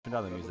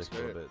turn down the music a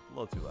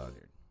little too loud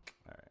here.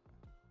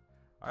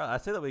 All right. I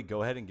say that we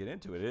go ahead and get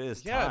into it. It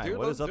is time. Dude,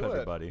 what is up, do it.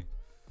 everybody?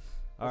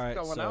 All right,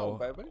 going so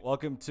out, baby?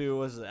 welcome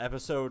to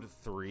episode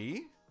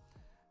 3.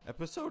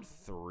 Episode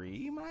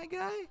 3, my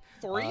guy.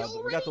 3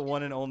 already? We got the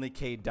one and only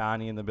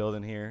Caedonnie in the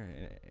building here.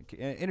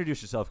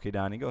 Introduce yourself,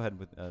 Caedonnie. Go ahead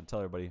and tell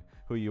everybody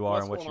who you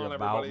are and what you're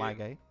about, my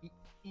guy.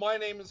 My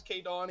name is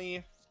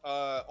Caedonnie,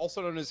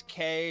 also known as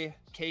K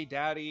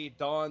Daddy,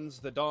 Dons,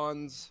 the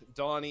Dons,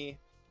 Donnie,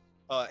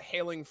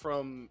 hailing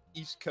from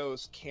East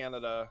Coast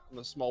Canada on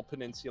the small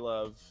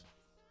peninsula of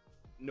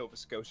Nova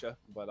Scotia.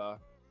 But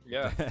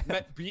yeah,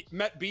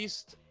 met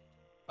Beast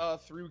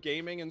through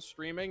gaming and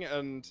streaming,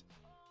 and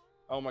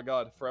oh my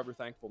god, forever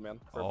thankful,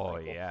 man. Forever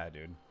thankful. Yeah,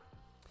 dude.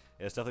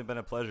 It's definitely been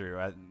a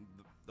pleasure.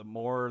 The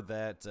more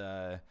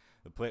that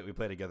we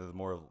play together, the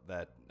more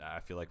that I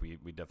feel like we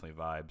definitely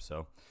vibe.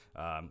 So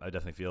I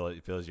definitely feel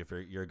as if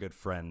you're a good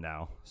friend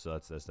now. So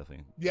that's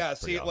definitely see,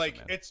 awesome, like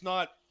man. It's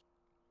not,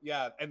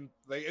 and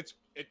like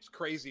it's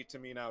crazy to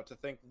me now to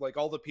think like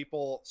all the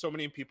people, so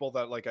many people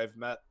that like I've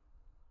met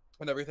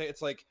and everything.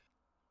 It's like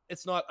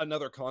it's not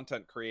another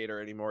content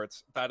creator anymore.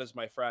 That is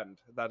my friend.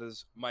 That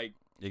is my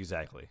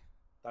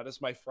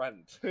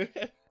friend.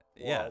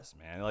 Yes,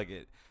 man. Like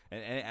it,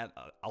 and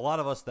a lot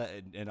of us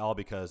and all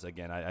because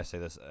again, I say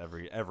this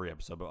every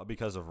episode, but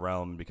because of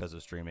Realm, because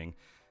of streaming,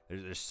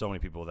 there's so many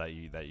people that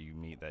you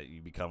meet that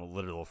you become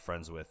literal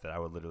friends with that I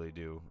would literally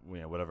do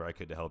whatever I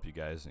could to help you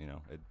guys,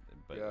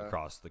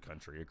 across the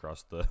country,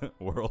 across the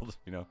world,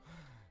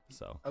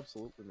 So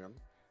Absolutely, man.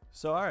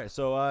 So all right,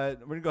 so we're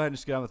gonna go ahead and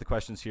just get on with the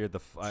questions here.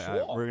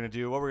 Sure. We're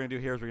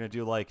gonna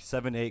do like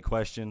 7 to 8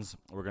 questions.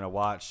 We're gonna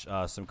watch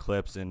some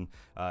clips and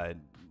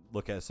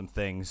look at some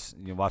things,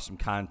 watch some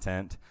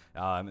content,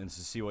 and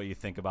to see what you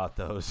think about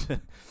those.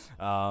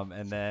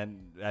 And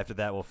then after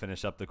that, we'll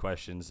finish up the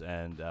questions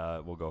and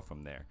we'll go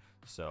from there.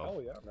 So, oh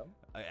yeah,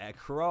 man.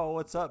 Crow,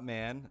 what's up,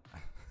 man?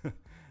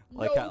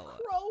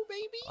 Crow,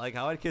 baby. Like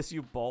how I'd kiss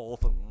you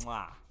both.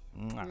 Mwah,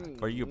 mwah,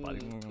 for you,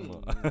 buddy.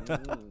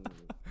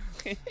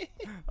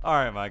 All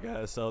right, my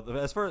guys. So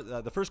as for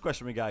the first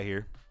question we got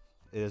here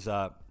is,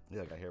 I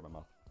got hair in my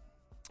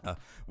mouth.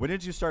 When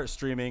did you start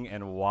streaming,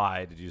 and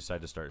why did you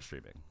decide to start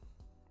streaming?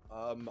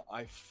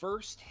 I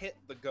first hit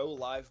the go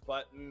live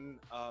button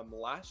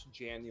last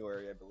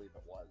January, I believe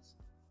it was.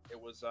 It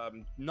was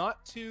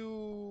not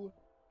too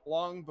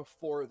long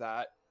before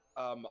that.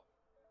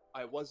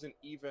 I wasn't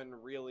even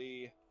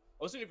really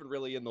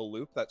in the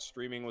loop that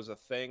streaming was a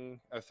thing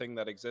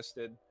that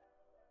existed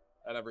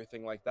and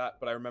everything like that.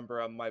 But I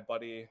remember my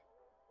buddy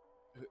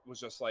was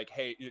just like,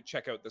 "Hey,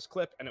 check out this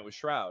clip," and it was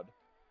Shroud.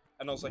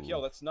 And I was like,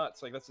 "Yo, that's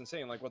nuts! Like, that's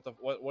insane! Like,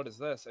 what is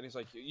this?" And he's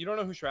like, "You don't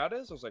know who Shroud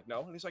is?" I was like,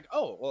 "No." And he's like,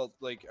 "Oh, well,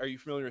 like, are you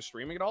familiar with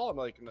streaming at all?" I'm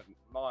like,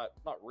 "Not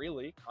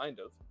really, kind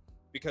of,"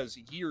 because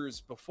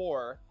years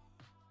before,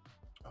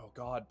 oh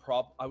god,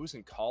 I was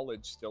in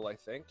college still, I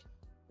think,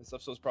 and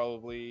stuff. So it was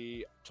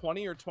probably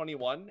 20 or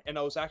 21, and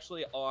I was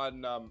actually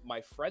on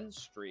my friend's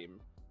stream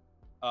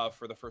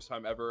for the first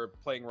time ever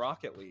playing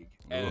Rocket League,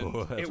 and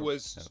it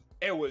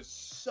was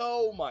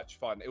so much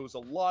fun. It was a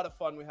lot of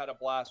fun. We had a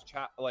blast.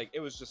 Chat, like it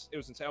was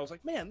insane. I was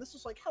like, man, this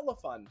is like hella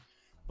fun.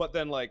 But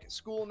then like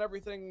school and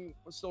everything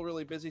was still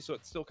really busy, so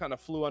it still kind of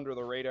flew under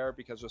the radar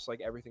because just like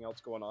everything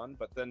else going on.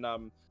 But then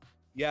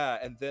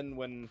and then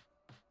when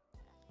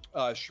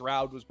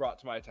Shroud was brought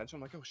to my attention,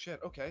 I'm like, oh shit,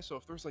 okay, so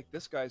if there's like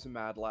this guy's a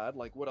mad lad,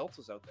 like what else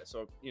is out there?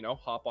 So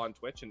hop on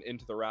Twitch, and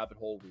into the rabbit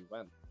hole we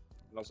went.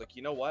 And I was like,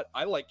 you know what?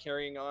 I like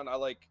carrying on. I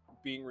like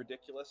being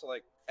ridiculous. I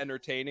like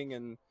entertaining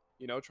and,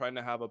 trying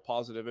to have a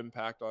positive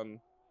impact on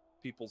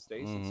people's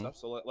days and stuff.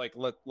 So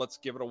let's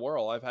give it a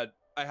whirl.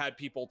 I had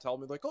people tell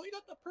me like, oh, you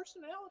got the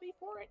personality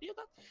for it.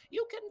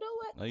 You can do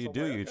it. No, you so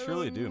do. You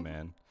truly do,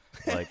 man.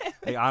 Like,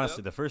 hey,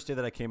 honestly, the first day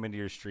that I came into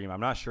your stream, I'm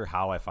not sure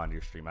how I found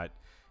your stream.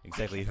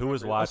 Exactly who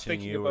was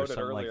watching you or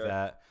something like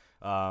that.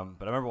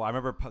 But I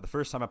remember the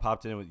first time I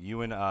popped in with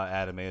you and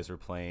Adam Ayers were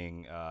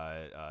playing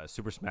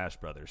Super Smash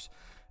Brothers,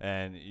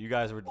 and you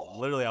guys were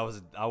literally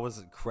I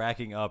was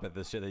cracking up at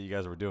the shit that you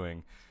guys were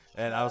doing,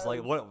 and I was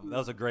like, "What?" That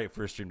was a great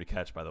first stream to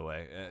catch, by the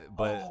way.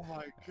 But oh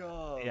my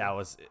god, yeah,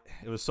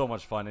 it was so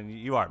much fun, and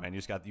you are, man.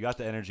 You got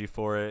the energy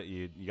for it.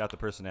 You got the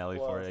personality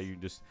for it.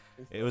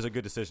 It was a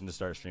good decision to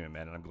start streaming,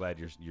 man, and I'm glad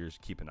you're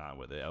keeping on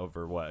with it.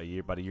 Over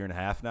about a year and a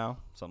half now,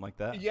 something like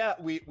that. Yeah,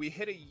 we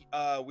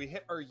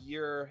hit our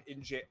year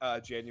in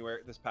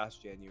January, this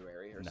past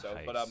January or so.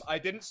 But I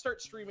didn't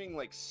start streaming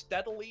like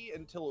steadily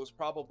until it was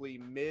probably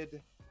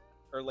mid.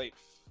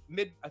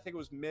 I think it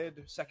was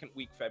mid second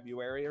week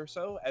February or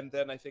so, and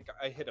then I think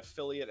I hit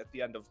affiliate at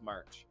the end of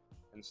March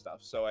and stuff.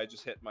 So I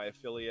just hit my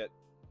affiliate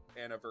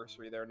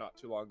anniversary there not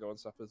too long ago and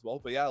stuff as well.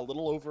 But yeah, a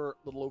little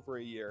over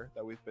a year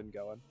that we've been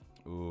going.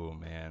 Ooh,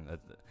 man,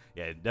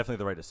 definitely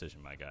the right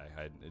decision, my guy.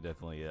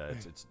 Definitely,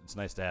 it's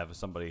nice to have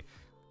somebody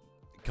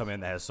come in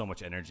that has so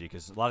much energy,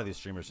 because a lot of these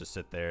streamers just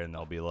sit there and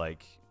they'll be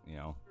like,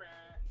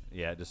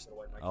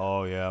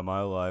 oh yeah,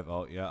 my life,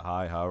 oh yeah,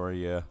 hi, how are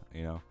you,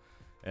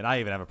 And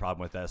I even have a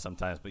problem with that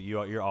sometimes, but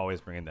you're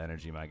always bringing the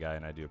energy, my guy,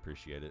 and I do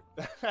appreciate it.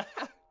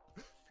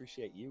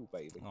 appreciate you,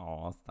 baby.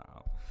 Oh,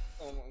 stop.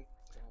 Oh,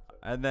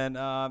 And then,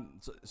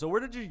 so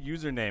where did your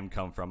username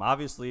come from?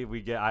 Obviously,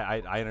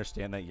 I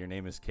understand that your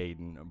name is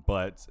Caden,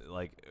 but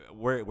like,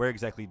 where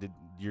exactly did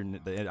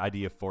the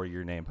idea for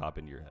your name pop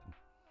into your head?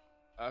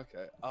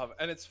 Okay.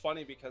 And it's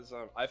funny because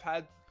I've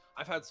had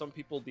some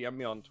people DM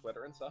me on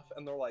Twitter and stuff,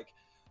 and they're like,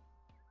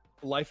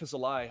 "Life is a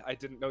lie. I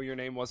didn't know your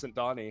name wasn't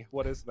Donnie.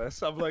 What is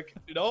this?" I'm like,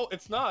 "No,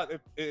 it's not.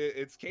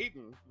 It's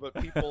Caden." But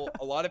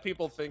a lot of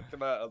people think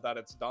that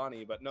it's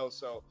Donnie, but no.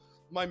 So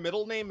my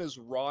middle name is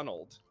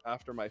Ronald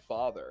after my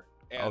father,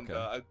 and Okay.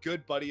 a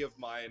good buddy of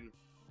mine.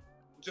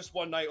 Just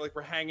one night, like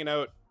we're hanging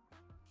out,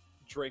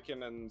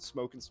 drinking and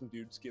smoking some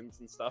dude skins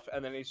and stuff,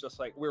 and then he's just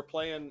like, we're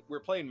playing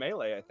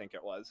Melee, I think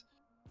it was,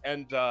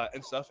 and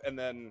stuff, and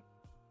then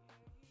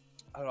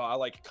I don't know, I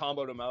like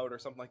comboed him out or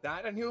something like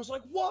that, and he was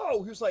like,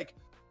 "Whoa!" He was like,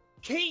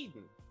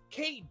 "Caden,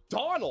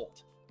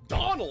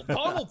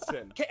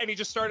 Donaldson," and he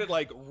just started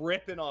like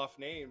ripping off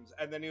names,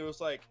 and then he was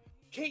like,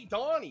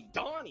 Donnie,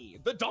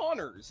 the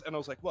Donners, and I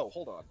was like, "Whoa,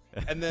 hold on,"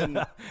 and then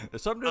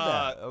there's something to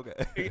that.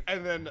 Okay.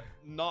 and then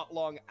not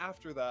long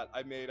after that,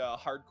 I made a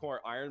hardcore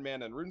Iron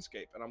Man and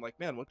RuneScape, and I'm like,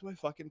 "Man, what do I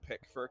fucking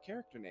pick for a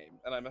character name?"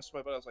 And I messed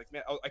my butt. I was like,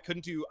 "Man, I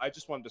couldn't do. I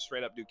just wanted to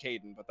straight up do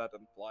Caden, but that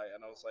didn't fly."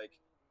 And I was like,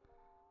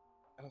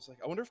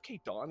 I wonder if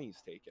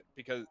Caedonnie's taken,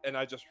 and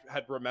I just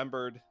had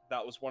remembered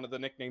that was one of the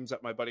nicknames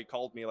that my buddy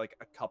called me like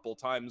a couple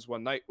times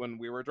one night when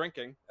we were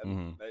drinking,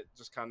 and it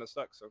just kind of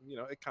stuck. So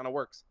it kind of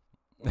works.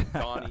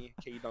 Donnie,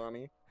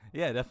 Caedonnie.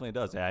 Yeah, it definitely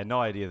does. Yeah, I had no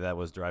idea that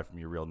was derived from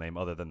your real name,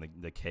 other than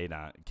the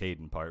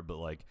Caden part. But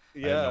like, I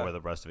didn't know where the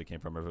rest of it came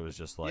from. If it was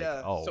just like,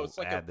 so it's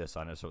like add this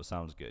on it, so it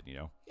sounds good,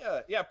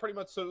 Yeah, pretty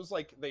much. So it was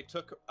like they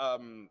took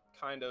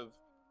kind of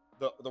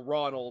the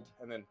Ronald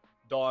and then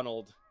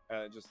Donald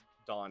and just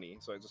Donnie.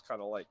 So it just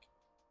kind of like,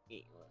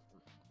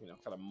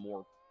 kind of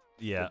more.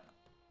 Yeah.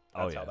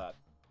 That's how that.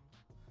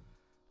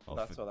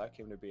 That's how that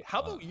came to be.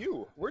 How about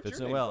you? Where'd your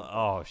name come from?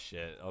 Oh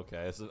shit.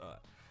 Okay.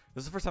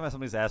 This is the first time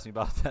somebody's asked me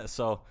about that.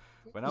 So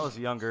when I was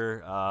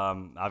younger,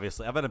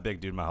 obviously I've been a big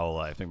dude my whole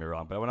life. Don't get me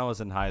wrong. But when I was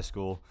in high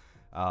school,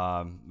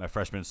 my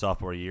freshman and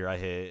sophomore year, I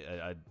hit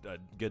a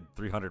good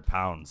 300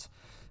 pounds,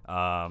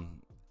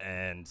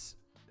 and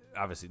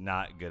obviously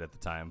not good at the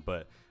time.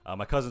 But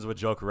my cousins would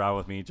joke around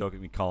with me,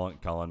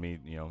 calling me,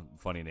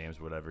 funny names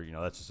or whatever.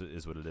 That's just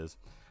is what it is.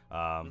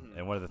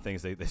 And one of the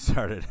things they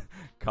started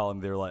calling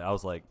me, they're like,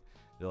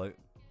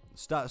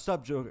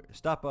 stop joking,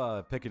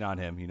 stop picking on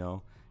him.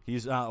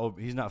 He's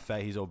not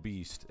fat, he's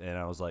obese. And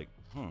I was like,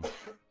 all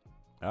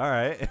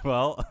right,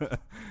 well.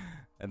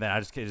 And then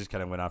it just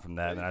kind of went on from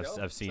that. And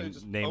I've seen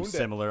names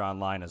similar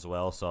online as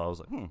well. So I was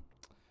like,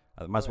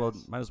 I might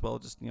as well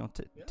just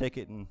take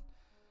it and.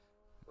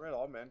 Right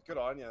on, man. Good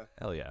on you.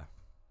 Hell yeah.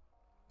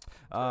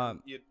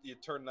 You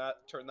turn that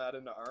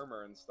into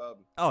armor and stuff.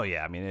 Oh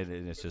yeah, I mean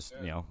it's just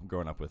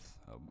growing up with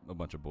a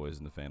bunch of boys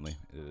in the family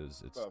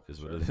is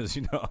what it is,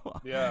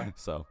 Yeah.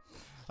 So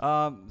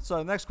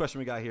the next question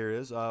we got here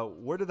is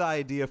where did the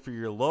idea for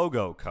your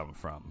logo come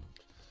from?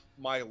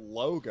 My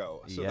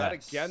logo. So that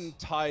again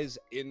ties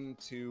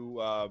into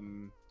I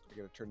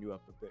gotta turn you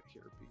up a bit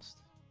here,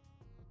 Beast.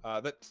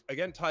 That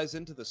again ties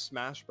into the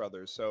Smash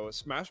Brothers. So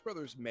Smash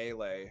Brothers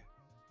Melee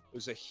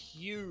was a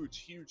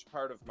huge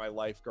part of my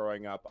life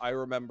growing up. I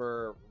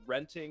remember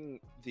renting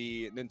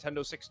the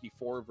Nintendo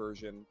 64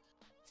 version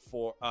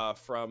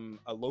from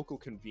a local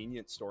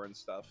convenience store and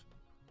stuff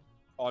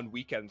on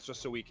weekends,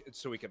 just so we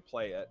could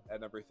play it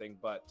and everything.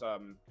 But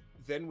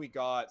then we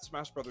got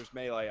Smash Brothers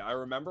Melee. I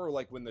remember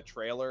like when the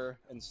trailer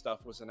and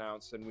stuff was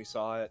announced and we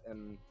saw it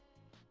and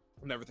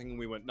everything, and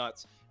we went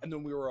nuts. And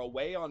then we were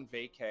away on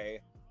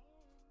vacay,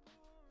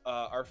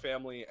 our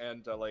family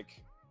and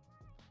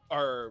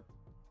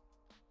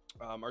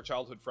our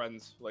childhood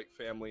friends, like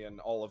family and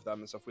all of them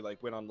and stuff. We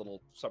like went on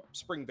little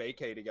spring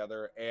vacay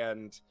together,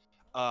 and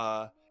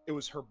it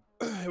was her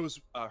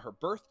her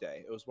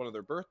birthday. It was one of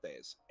their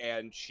birthdays,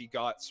 and she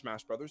got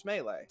Smash Brothers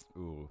Melee.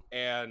 Ooh.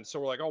 And so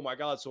we're like, oh my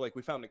god! So like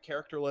we found a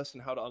character list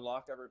and how to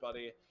unlock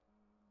everybody,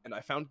 and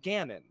I found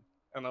Ganon,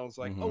 and I was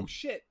like, oh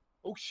shit,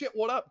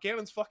 what up?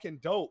 Ganon's fucking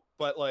dope.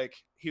 But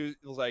like he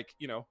was like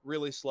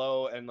really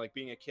slow, and like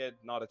being a kid,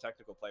 not a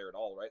technical player at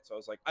all, right? So I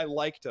was like, I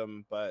liked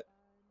him, but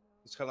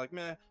it's kind of like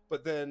meh.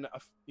 But then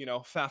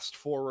fast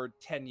forward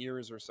 10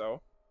 years or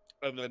so,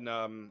 and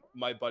then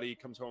my buddy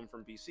comes home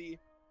from BC,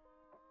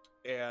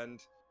 and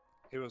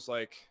he was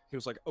like,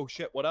 oh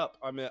shit, what up?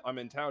 I'm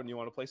in town. You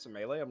want to play some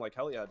Melee? I'm like,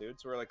 hell yeah, dude.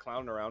 So we're like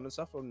clowning around and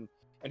stuff, and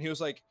he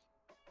was like,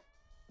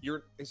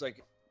 he's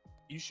like,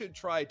 you should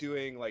try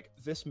doing like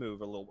this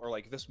move a little, or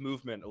like this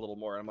movement a little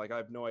more. And I'm like, I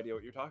have no idea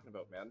what you're talking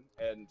about, man.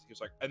 And he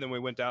was like, and then we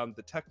went down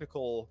the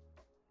technical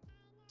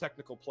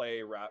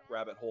play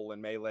rabbit hole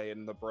in Melee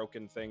and the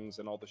broken things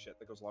and all the shit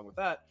that goes along with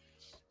that.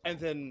 And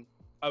then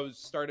I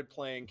started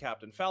playing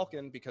Captain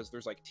Falcon because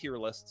there's like tier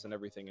lists and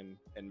everything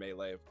in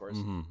Melee, of course.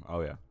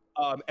 Oh yeah.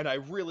 And I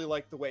really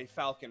liked the way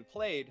Falcon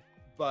played,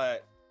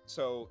 but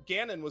so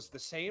Ganon was the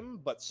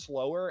same but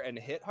slower and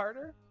hit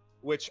harder.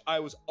 which I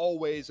was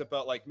always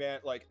about, like, man,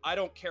 like, I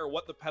don't care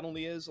what the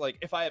penalty is. Like,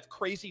 if I have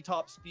crazy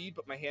top speed,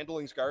 but my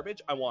handling's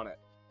garbage, I want it.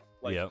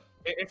 Like, Yep.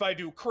 if I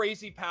do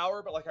crazy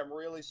power, but like I'm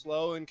really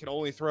slow and can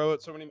only throw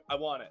it so many, I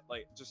want it.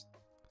 Like, just,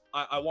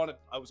 I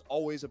was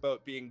always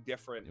about being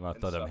different. You want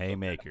to throw them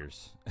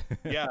haymakers.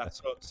 Yeah.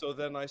 So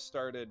then I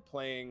started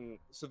playing.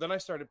 So then I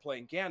started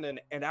playing Ganon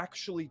and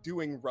actually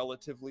doing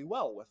relatively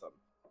well with them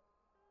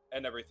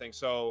and everything.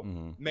 So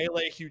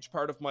Melee, huge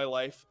part of my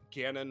life.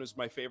 Ganon is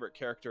my favorite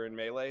character in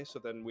Melee. So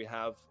then we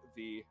have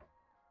the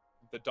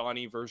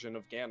Donnie version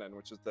of Ganon,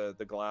 which is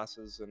the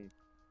glasses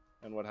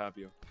and what have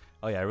you.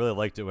 Oh yeah, I really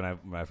liked it when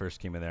I first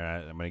came in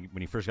there.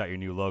 When you first got your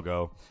new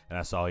logo, and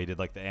I saw you did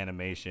like the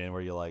animation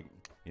where you like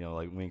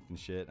winked and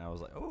shit, and I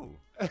was like, oh,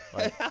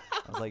 like, I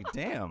was like,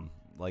 damn,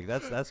 like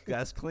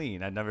that's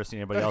clean. I'd never seen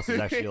anybody else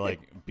actually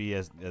like be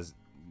as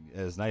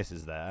nice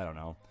as that. I don't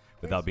know,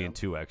 without being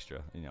too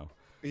extra,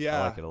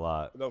 Yeah, I like it a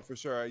lot. No, for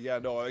sure. Yeah,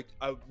 no,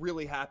 I'm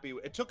really happy.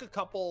 It took a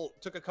couple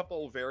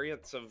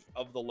variants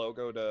of the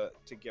logo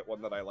to get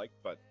one that I liked,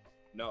 but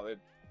no, it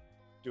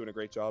doing a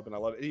great job, and I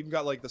love it. It even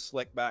got like the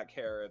slick back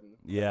hair and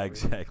yeah,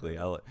 exactly.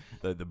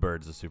 The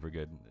birds is super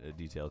good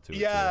detail too.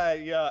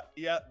 Yeah,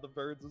 the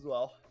birds as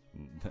well.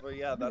 But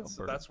yeah,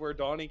 that's where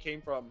Donnie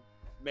came from.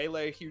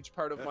 Melee, huge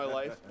part of my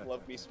life.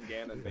 Love me some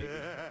Ganon, baby.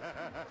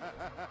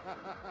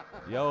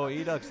 Yo,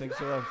 Edux, thanks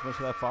so much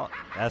for that follow.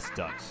 That's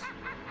Ducks.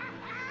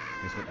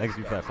 Thanks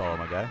for that follow,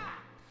 my guy.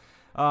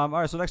 All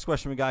right, so next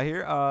question we got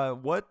here.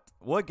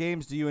 What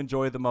games do you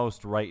enjoy the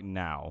most right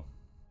now?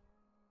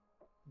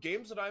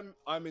 Games that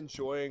I'm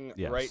enjoying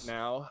right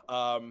now.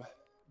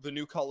 The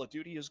new Call of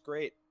Duty is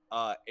great.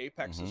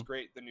 Apex is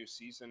great. The new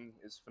season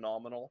is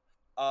phenomenal.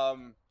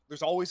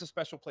 There's always a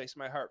special place in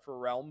my heart for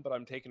Realm, but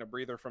I'm taking a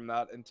breather from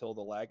that until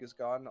the lag is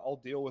gone. I'll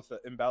deal with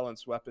the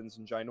imbalanced weapons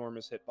and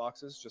ginormous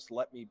hitboxes. Just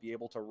let me be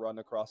able to run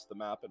across the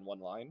map in one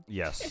line.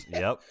 Yes.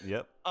 Yep.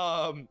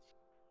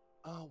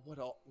 Oh, what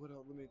else? Let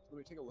me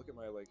take a look at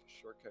my like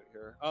shortcut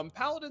here.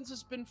 Paladins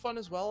has been fun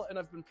as well, and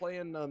I've been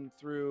playing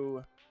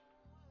through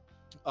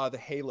the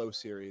Halo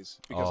series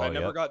because I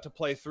never got to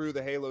play through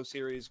the Halo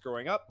series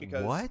growing up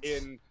because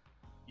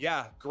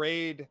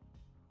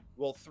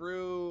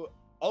through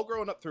all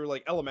growing up through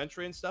like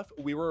elementary and stuff,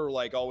 we were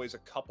like always a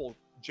couple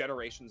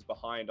generations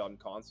behind on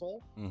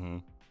console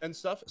and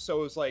stuff. So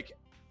it was like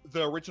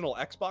the original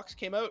Xbox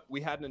came out, we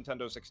had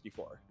Nintendo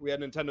 64. We had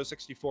Nintendo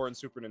 64 and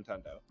Super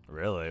Nintendo.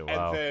 Really?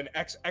 Wow. And then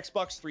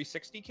Xbox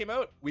 360 came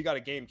out, we got a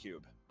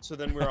GameCube. So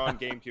then we were on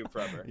GameCube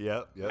forever.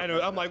 Yep. And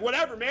I'm like,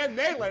 whatever, man,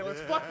 Melee,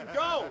 let's fucking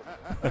go.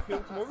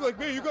 People come over like,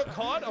 man, you got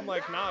COD? I'm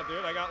like, nah,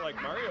 dude, I got like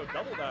Mario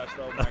Double Dash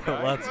though, my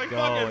guy. Let's like, go,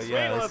 fucking sweet,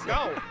 yes. let's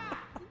go.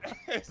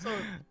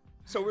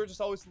 So we were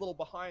just always a little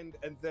behind.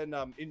 And then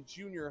in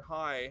junior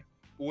high,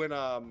 when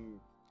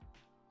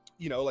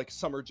like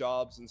summer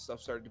jobs and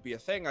stuff started to be a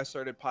thing, I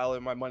started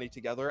piling my money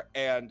together,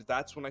 and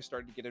that's when I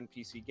started to get in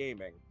PC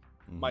gaming.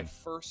 My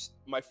first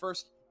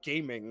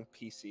gaming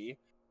PC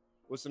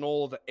was an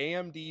old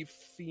AMD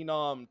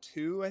Phenom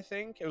 2, I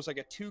think. It was like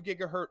a 2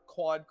 gigahertz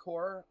quad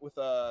core with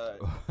a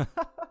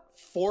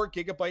 4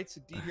 gigabytes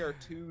of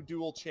DDR2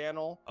 dual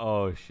channel.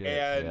 Oh shit!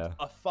 And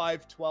a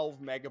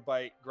 512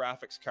 megabyte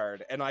graphics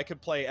card, and I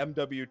could play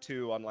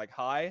MW2 on like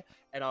high,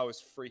 and I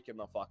was freaking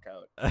the fuck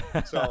out.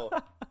 So,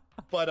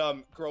 but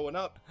growing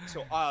up,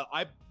 so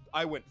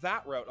I went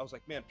that route. I was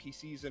like, man,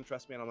 PCs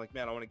interest me, and I'm like,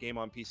 man, I want to game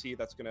on PC.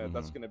 That's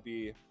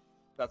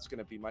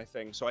gonna be my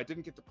thing. So I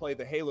didn't get to play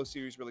the Halo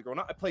series really growing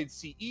up. I played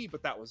CE,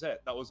 but that was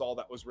it. That was all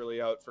that was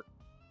really out for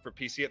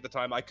PC at the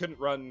time. I couldn't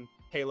run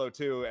Halo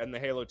 2, and the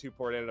Halo 2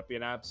 port ended up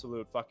being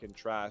absolute fucking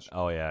trash.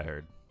 Oh yeah, I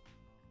heard.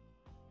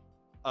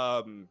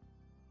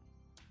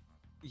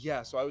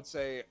 Yeah, so I would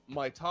say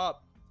my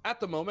top at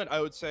the moment,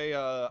 I'd say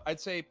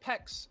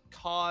PEX,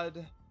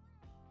 COD,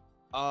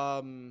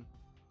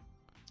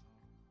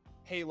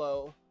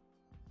 Halo.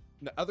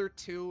 The other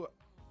two,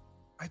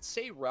 I'd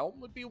say Realm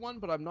would be one,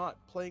 but I'm not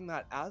playing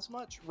that as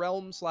much.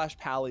 Realm /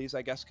 Pallies,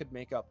 I guess, could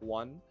make up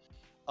one.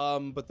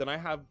 But then I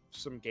have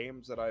some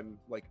games that I'm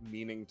like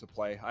meaning to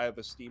play. I have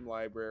a Steam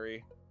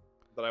library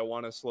that I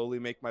want to slowly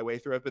make my way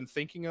through. I've been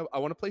thinking I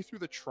want to play through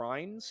the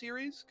Trine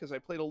series because I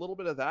played a little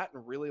bit of that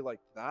and really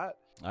liked that.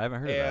 I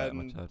haven't heard of that.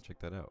 I'm gonna check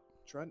that out.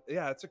 Trine,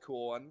 yeah, it's a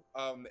cool one.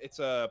 It's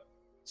a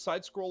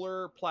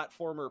side-scroller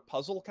platformer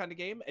puzzle kind of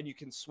game, and you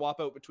can swap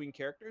out between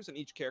characters, and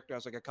each character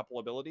has like a couple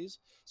abilities.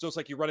 So it's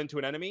like you run into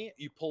an enemy,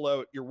 you pull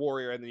out your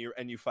warrior, and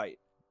then you fight.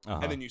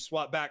 And then you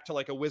swap back to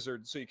like a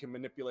wizard, so you can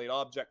manipulate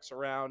objects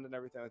around and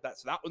everything like that.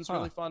 So that one's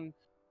really fun.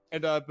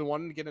 And I've been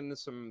wanting to get into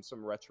some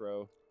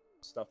retro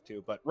stuff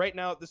too. But right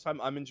now, at this time,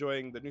 I'm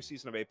enjoying the new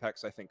season of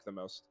Apex, I think, the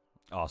most.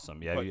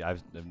 Awesome. Yeah,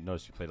 I've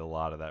noticed you played a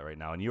lot of that right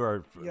now, and you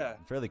are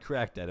fairly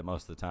cracked at it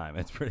most of the time.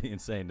 It's pretty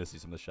insane to see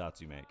some of the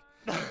shots you make.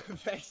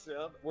 Thanks,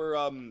 man.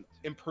 We're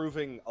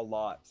improving a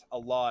lot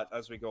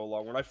as we go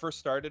along. When I first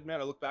started,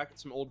 man, I look back at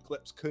some old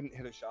clips, couldn't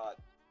hit a shot.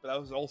 But that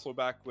was also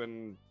back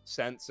when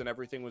Sense and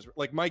everything was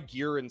like my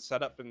gear and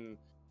setup and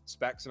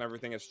specs and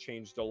everything has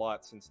changed a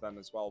lot since then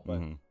as well.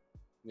 But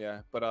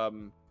yeah, but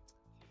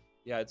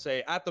Yeah, I'd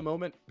say at the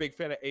moment, big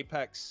fan of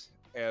Apex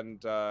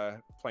and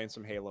playing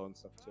some Halo and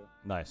stuff too.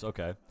 Nice.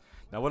 Okay.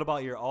 Now, what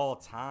about your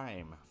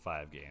all-time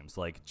 5 games?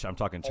 Like, I'm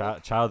talking All-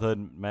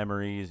 childhood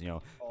memories.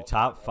 Your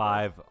top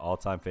 5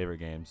 all-time favorite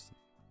games.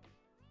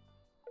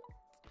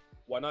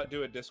 Why not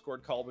do a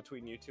Discord call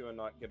between you two and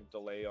not get a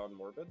delay on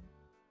Morbid?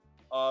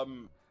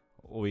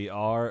 We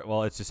are.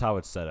 Well, it's just how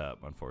it's set up,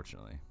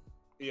 unfortunately.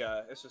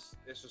 Yeah, it's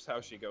just how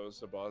she goes,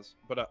 the boss.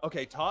 But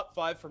okay, top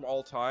 5 from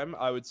all time.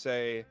 I would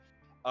say,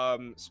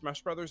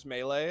 Smash Brothers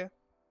Melee,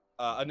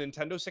 a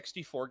Nintendo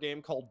 64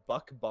 game called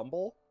Buck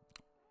Bumble.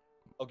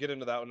 I'll get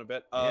into that one a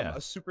bit. Yeah. A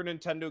Super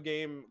Nintendo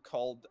game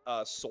called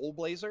Soul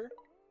Blazer.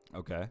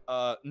 Okay.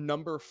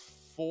 Number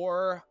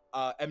 4,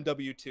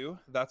 MW2.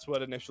 That's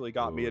what initially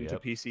got me into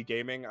PC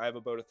gaming. I have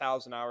about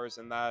 1,000 hours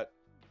in that.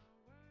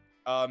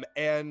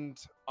 And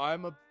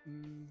I'm what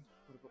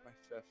about my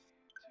 5th?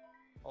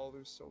 Oh,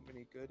 there's so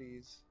many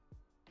goodies.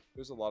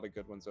 There's a lot of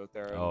good ones out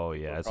there. Oh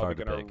yeah, it's hard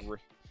to pick.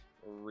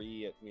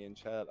 At me in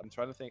chat. I'm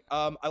trying to think.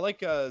 I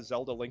like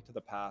Zelda: Link to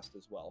the Past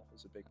as well.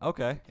 It's a big.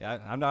 Okay, yeah.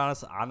 I'm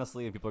not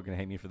honestly, and people are gonna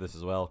hate me for this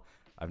as well.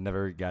 I've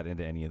never got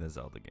into any of the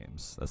Zelda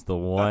games. That's the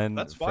one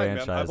that's fine,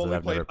 franchise man. that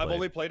I've never played. I've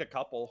only played a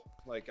couple.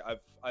 Like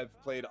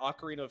I've played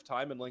Ocarina of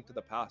Time and Link to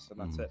the Past, and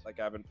that's it. Like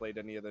I haven't played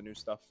any of the new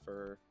stuff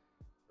for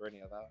any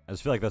of that. I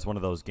just feel like that's one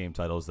of those game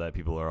titles that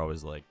people are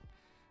always like,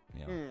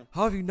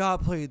 how have you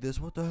not played this?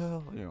 What the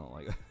hell?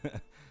 Like.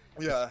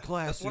 Yeah,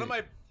 classic.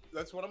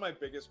 That's one of my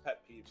biggest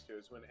pet peeves too.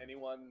 Is when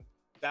anyone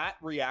that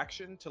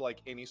reaction to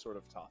like any sort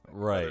of topic,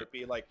 right? Whether it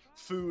be like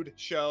food,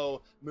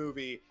 show,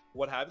 movie,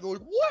 what have you. They're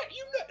like, what?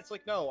 You know? It's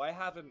like, no, I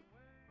haven't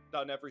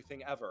done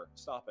everything ever.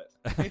 Stop it.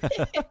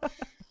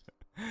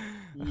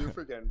 You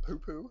freaking poo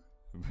poo.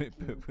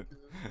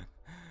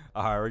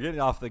 All right, we're getting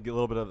off the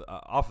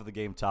off of the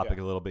game topic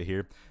a little bit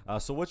here.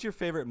 So, what's your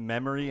favorite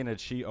memory and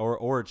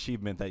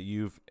achievement that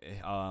you've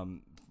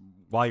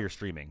while you're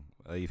streaming?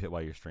 You've hit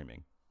while you're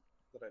streaming.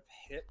 That I've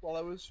hit while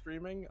I was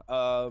streaming.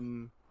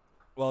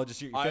 Well,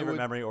 just your favorite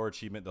memory or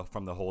achievement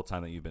from the whole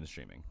time that you've been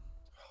streaming.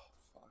 Oh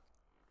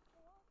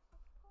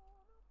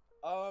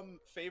fuck.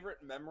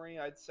 Favorite memory,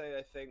 I'd say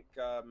I think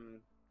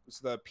was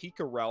the Peak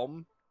of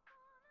Realm,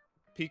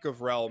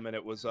 and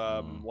it was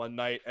one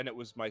night, and it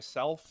was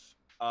myself,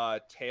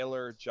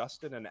 Taylor,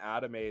 Justin, and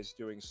Adamaze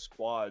doing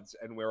squads,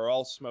 and we were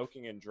all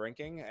smoking and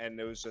drinking, and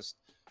it was just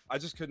I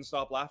just couldn't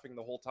stop laughing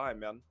the whole time,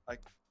 man. I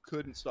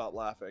couldn't stop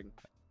laughing.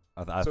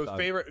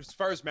 Favorite as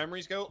far as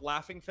memories go,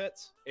 laughing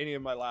fits. Any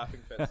of my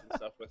laughing fits and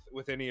stuff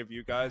with any of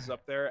you guys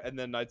up there, and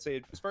then I'd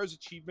say as far as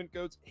achievement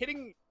goes,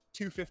 hitting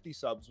 250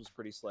 subs was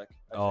pretty slick.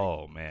 I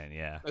think. Man,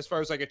 yeah. As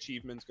far as like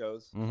achievements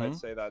goes, I'd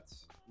say that'd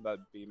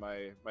be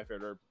my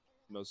favorite,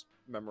 most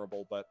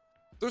memorable. But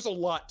there's a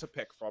lot to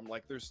pick from.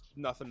 Like there's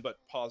nothing but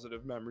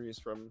positive memories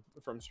from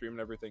stream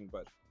and everything.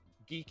 But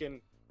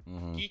geeking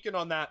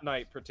on that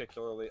night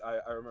particularly,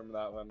 I remember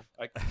that one.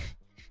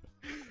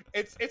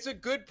 It's a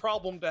good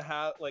problem to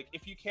have. Like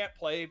if you can't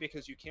play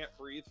because you can't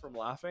breathe from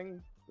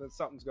laughing, then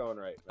something's going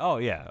right. Oh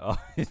yeah,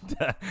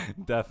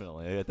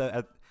 definitely.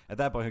 At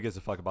that point, who gives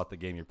a fuck about the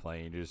game you're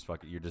playing?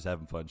 You're just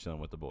having fun chilling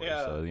with the boys.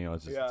 Yeah, so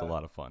it's just it's a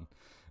lot of fun,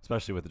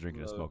 especially with the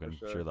drinking and smoking.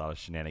 Sure. I'm sure a lot of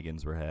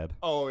shenanigans were had.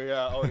 Oh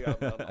yeah,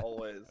 man,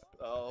 always.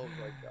 Oh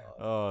my god.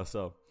 Oh,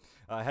 so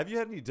have you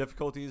had any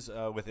difficulties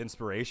with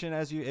inspiration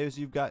as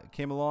you've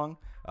came along?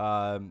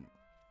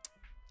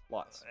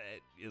 Lots.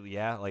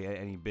 Yeah, like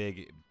any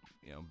big,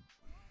 what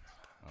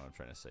I'm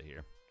trying to say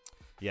here.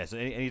 Yeah, so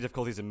any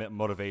difficulties in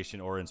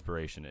motivation or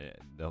inspiration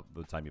the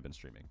time you've been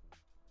streaming?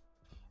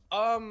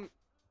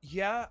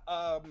 Yeah,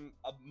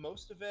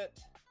 most of it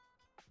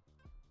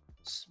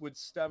would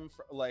stem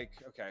from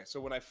so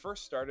when I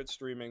first started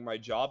streaming, my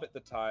job at the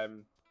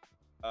time,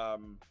 I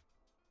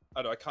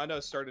don't know, I kind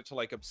of started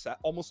to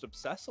almost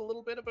obsess a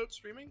little bit about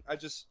streaming. I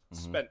just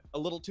spent a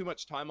little too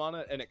much time on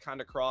it, and it kind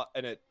of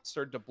it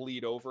started to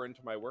bleed over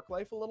into my work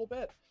life a little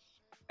bit.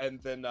 And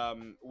then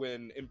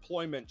when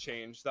employment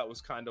changed, that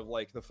was kind of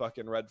like the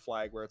fucking red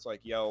flag where it's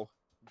like, yo,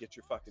 get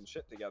your fucking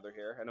shit together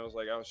here. And I was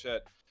like, oh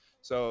shit.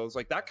 So it was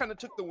like that kind of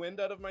took the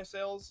wind out of my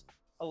sails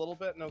a little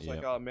bit, and I was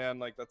like, oh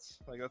man, that's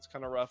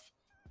kind of rough.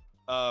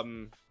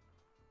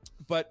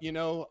 But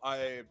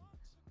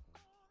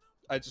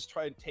I just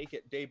try and take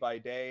it day by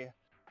day,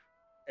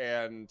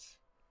 and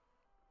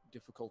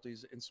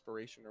difficulties,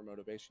 inspiration, or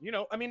motivation.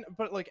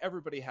 But like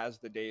everybody has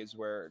the days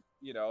where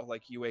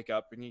like you wake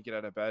up and you get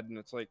out of bed, and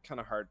it's like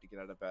kind of hard to get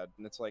out of bed,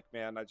 and it's like,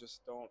 man, I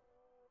just don't.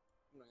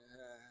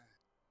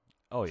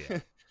 Oh yeah.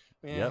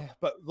 Yeah,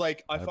 but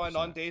like I 100%. Find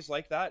on days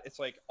like that, it's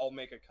like I'll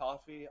make a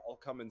coffee, I'll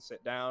come and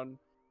sit down,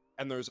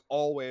 and there's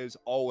always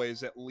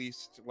at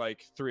least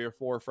like 3 or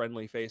 4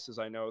 friendly faces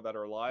I know that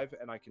are live,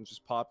 and I can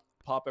just pop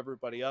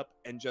everybody up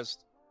and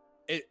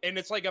and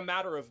it's like a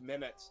matter of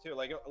minutes too,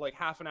 like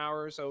half an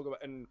hour or so,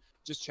 and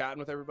just chatting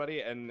with everybody,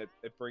 and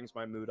it brings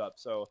my mood up.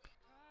 So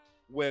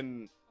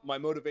when my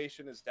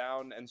motivation is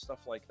down and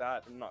stuff like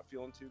that, I'm not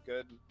feeling too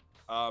good,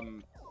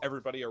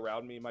 everybody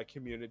around me, my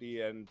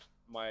community and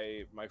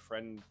my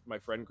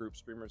friend group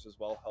streamers as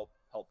well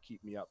help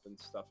keep me up and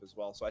stuff as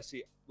well. So I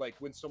see like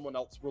when someone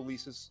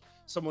releases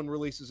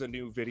a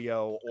new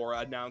video or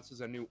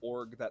announces a new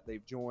org that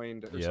they've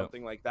joined or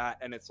something like that,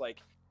 and it's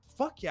like,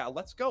 fuck yeah,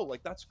 let's go.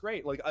 Like that's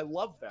great. Like I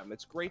love them.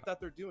 It's great that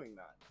they're doing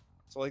that.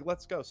 So like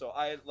let's go. So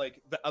I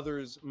like the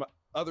others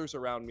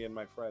around me and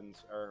my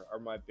friends are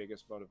my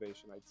biggest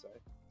motivation, I'd say.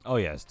 Oh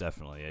yes,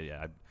 definitely.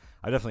 Yeah,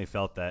 I definitely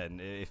felt that. And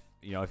if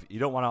you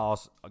don't want to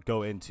also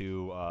go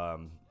into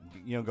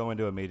go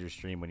into a major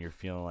stream when you're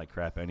feeling like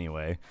crap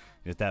anyway,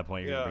 at that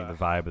point you're gonna bring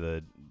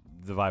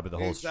the vibe of the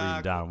whole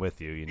stream down with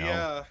you.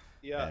 Yeah.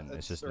 And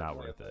it's just not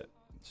worth it.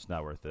 It's just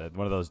not worth it.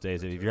 One of those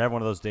days, if you have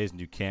one of those days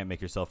and you can't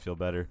make yourself feel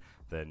better,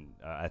 then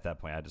at that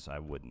point I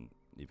wouldn't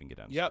even get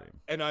on stream.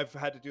 And I've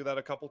had to do that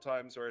a couple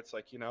times where it's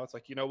like, you know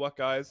what,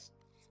 guys,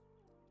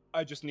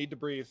 I just need to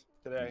breathe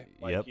today.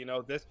 Like,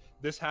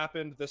 this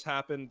happened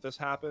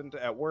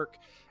at work,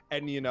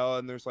 and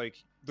and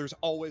there's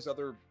always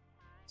other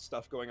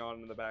stuff going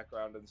on in the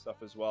background and stuff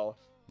as well.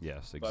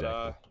 Yes,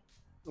 exactly.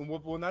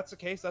 But when that's the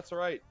case, that's all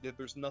right.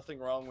 There's nothing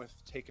wrong with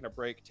taking a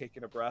break,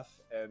 taking a breath,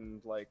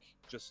 and like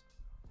just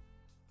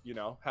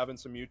having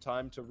some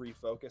time to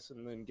refocus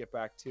and then get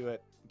back to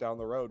it down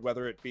the road,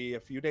 whether it be a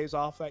few days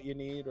off that you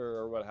need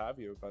or what have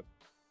you. But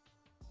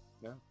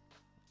yeah,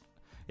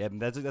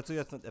 that's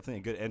definitely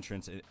a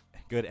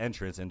good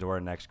entrance into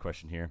our next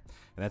question here,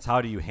 and that's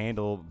how do you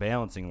handle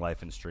balancing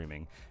life and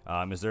streaming?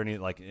 Is there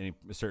any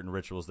certain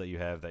rituals that you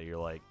have that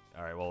you're like,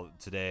 all right, well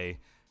today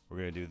we're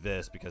gonna do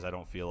this because I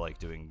don't feel like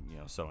doing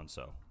so and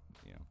so.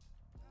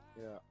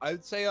 Yeah,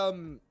 I'd say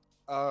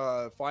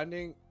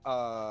finding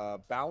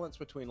balance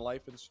between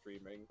life and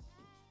streaming.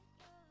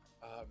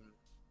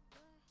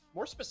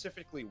 More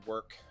specifically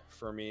work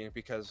for me,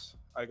 because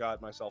I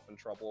got myself in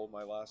trouble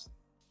my last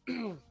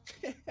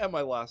at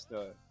my last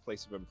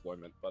place of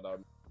employment. But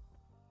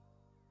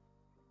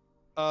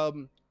a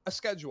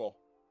schedule.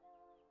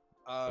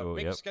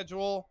 Make a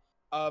schedule.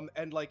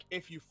 And like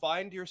if you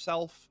find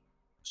yourself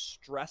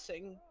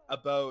stressing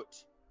about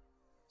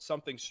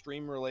something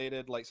stream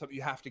related, like something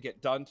you have to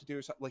get done to do,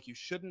 like you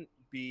shouldn't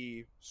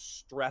be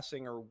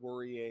stressing or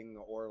worrying,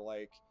 or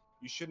like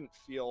you shouldn't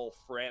feel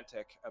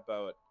frantic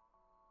about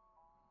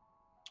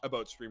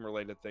stream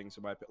related things.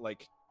 In my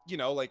like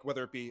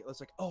whether it be, it's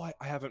like, oh, I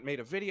haven't made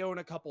a video in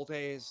a couple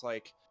days,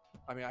 like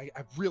I mean I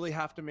really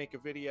have to make a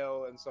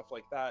video and stuff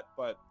like that.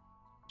 But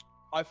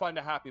I find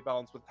a happy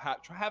balance with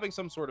having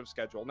some sort of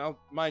schedule. Now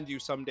mind you,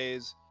 some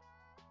days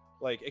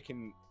like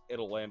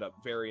it'll end up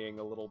varying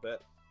a little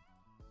bit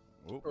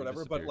or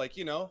whatever, but like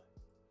Nope,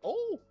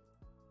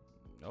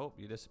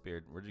 you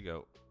disappeared. Where'd you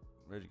go?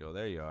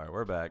 There you are.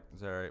 We're back.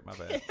 It's all right. My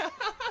bad.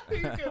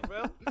 You're good,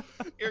 man.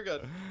 You're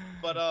good.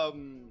 But so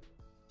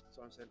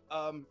I'm saying,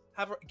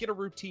 get a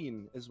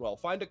routine as well.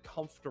 Find a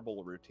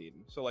comfortable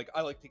routine. So like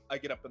I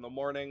get up in the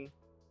morning,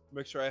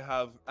 make sure I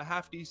have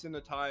a decent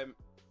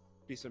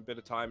bit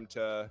of time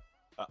to.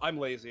 I'm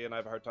lazy and I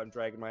have a hard time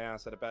dragging my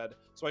ass out of bed,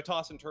 so I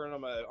toss and turn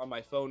on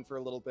my phone for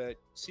a little bit,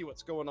 see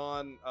what's going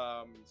on,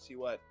 see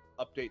what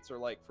updates are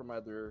like from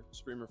other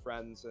streamer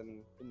friends and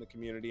in the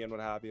community and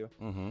what have you.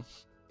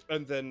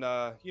 And then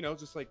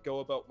just like go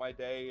about my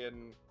day.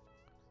 And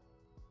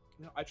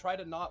I try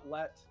to not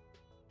let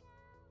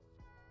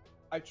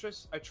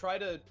because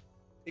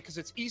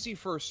it's easy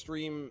for a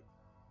stream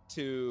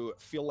to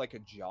feel like a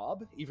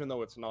job, even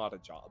though it's not a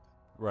job,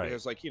 right?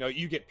 Because like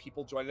you get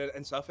people joining it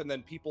and stuff, and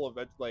then people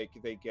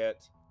they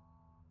get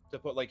to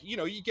put like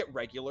you get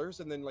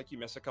regulars, and then like you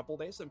miss a couple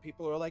days and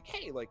people are like,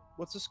 hey, like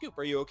what's the scoop,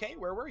 are you okay,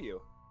 where were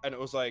you? And it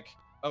was like,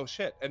 oh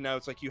shit. And now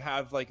it's like you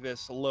have like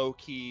this low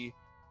key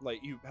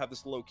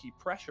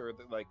pressure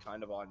that like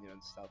kind of on you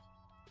and stuff.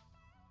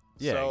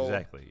 Yeah,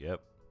 exactly.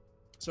 Yep.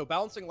 So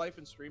balancing life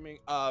and streaming,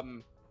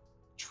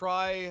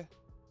 try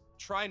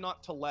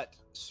not to let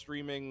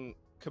streaming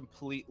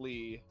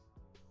completely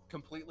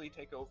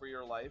take over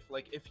your life.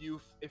 Like if you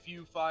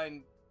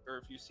find, or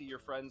if you see your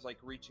friends like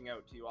reaching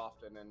out to you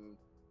often, and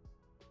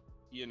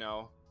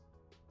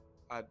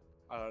I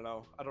don't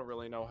know, I don't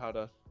really know how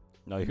to.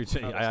 No, I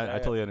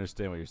totally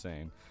understand what you're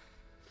saying.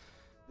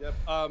 Yep.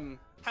 Have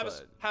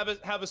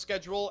a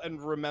schedule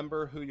and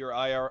remember who your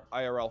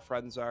IRL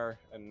friends are,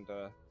 and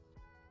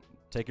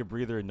take a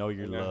breather and know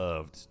you're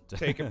loved.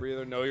 Take a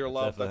breather, know you're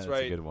loved. That's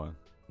right. That's a good one.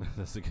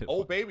 That's a good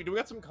one. Oh baby, do we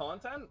got some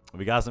content?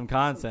 We got some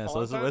content.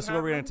 So this is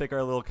where we're gonna take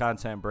our little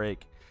content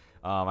break.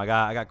 I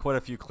got quite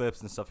a few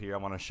clips and stuff here I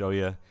want to show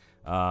you.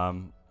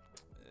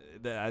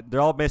 They're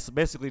all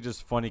basically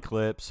just funny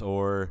clips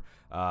or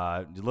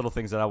little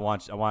things that I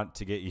want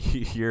to get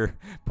your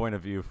point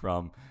of view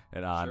from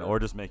and on, or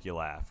just make you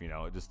laugh.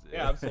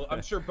 Absolutely.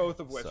 I'm sure both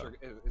of which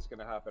is going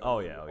to happen.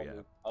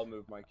 I'll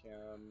move my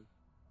cam.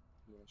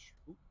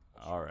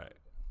 All right.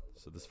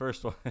 So this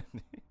first one.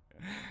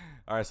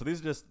 All right. So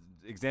these are just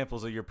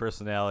examples of your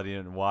personality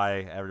and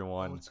why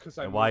everyone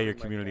and why your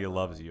community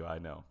loves you. I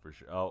know for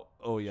sure.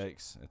 Oh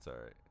yikes! It's all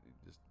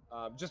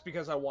right. Just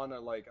because I want to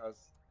like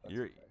us.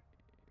 You're. Okay.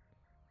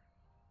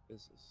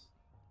 This is.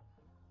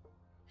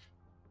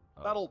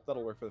 That'll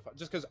work for the fun.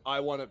 Just because I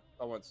want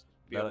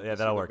be able to yeah, see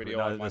that'll the work. video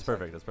No, on my that's side.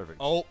 perfect. That's perfect.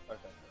 Oh, Okay.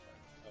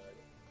 Alright.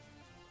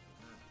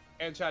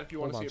 And chat, if you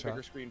want to Hold see on, a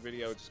bigger chat. screen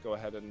video, just go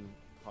ahead and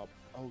pop.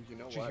 Oh, you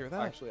know Did you what? hear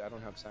that? Actually, I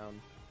don't have sound.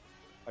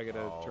 I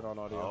gotta turn on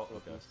audio for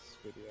okay. this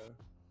video.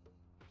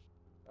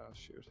 Oh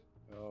shoot.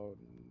 Oh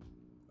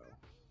no.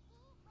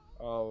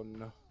 Oh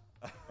no.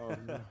 Oh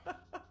no.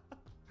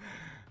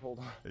 Hold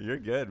on. You're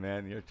good,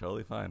 man. You're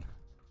totally fine.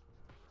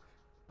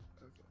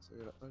 Okay, so I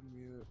gotta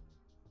unmute.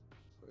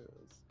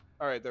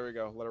 All right, there we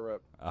go. Let her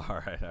rip.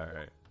 All right, all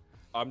right.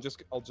 I'll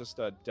just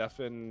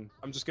deafen.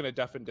 I'm just gonna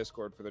deafen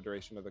Discord for the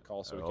duration of the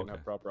call, so we can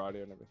have proper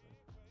audio and everything.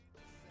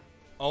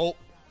 oh.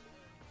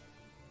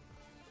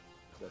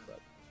 Clip that.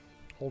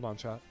 Hold on,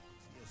 chat.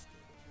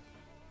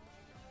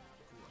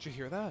 Did you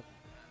hear that?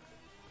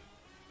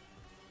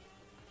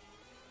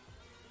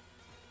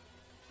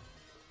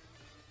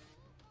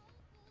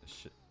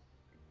 Shit.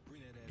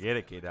 Get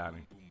it,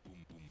 Caedonnie.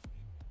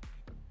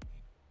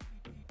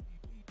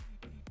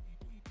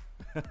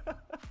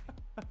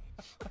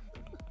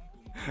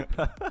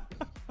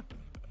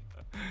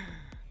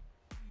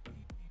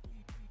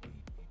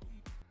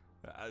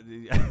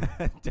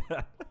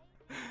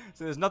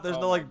 So there's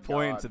no like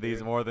point to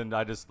these more than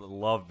I just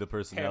love the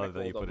personality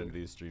that you put into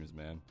these streams,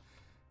 man.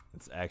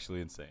 It's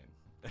actually insane.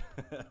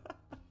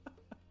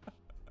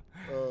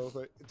 Oh,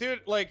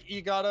 dude, like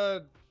you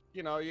gotta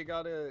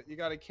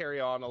carry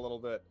on a little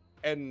bit.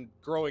 And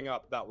growing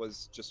up, that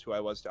was just who I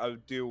was. I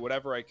would do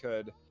whatever I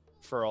could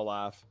for a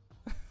laugh,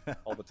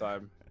 all the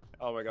time.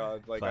 Oh my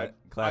god, like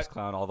class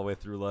clown all the way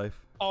through life.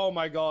 Oh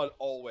my god,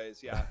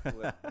 always, yeah,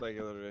 like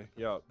literally,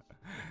 yeah.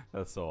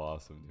 That's so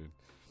awesome, dude.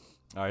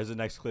 All right, here's the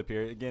next clip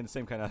here. Again,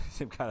 same kind of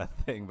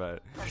thing,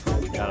 but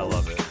you gotta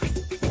love it.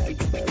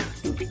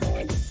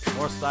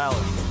 More stylish.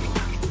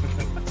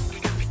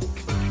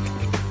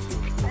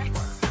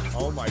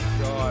 Oh my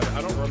god,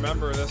 I don't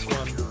remember this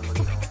one.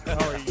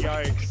 Oh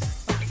yikes.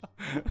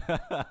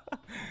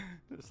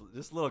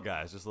 just little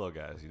guys,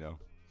 you know.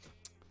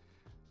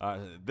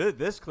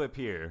 This clip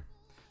here,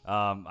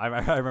 I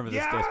remember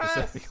this day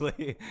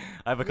specifically.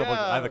 I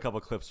have a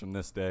couple clips from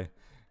this day.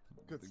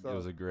 Good stuff. It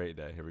was a great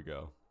day. Here we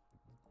go.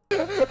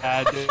 Wheezing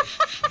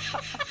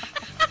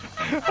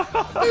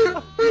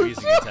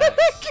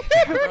attacks.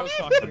 I was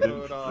talking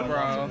about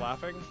Bro.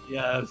 laughing.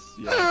 Yes.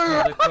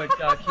 The quick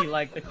duck. He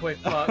liked the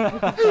quick buck.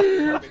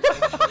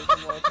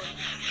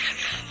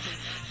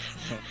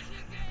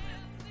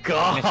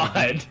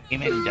 God.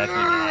 Even Ducky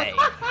Guy.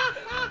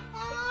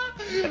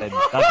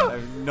 I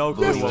have no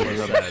clue what was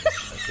said. I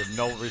have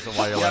no reason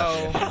why you're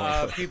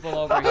laughing. People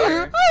over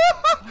here.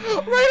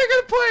 Right, I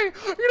gotta play.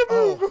 I gotta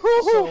move.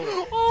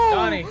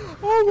 Donnie.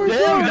 Oh my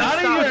Damn,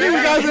 god. Donnie, you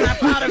guys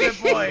snap out of it,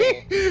 boy.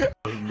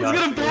 He's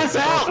gonna pass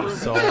out!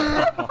 So,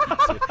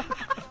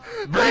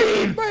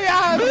 Breathe! My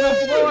ass.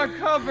 The floor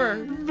cover.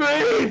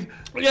 Breathe!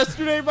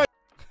 Yesterday, my.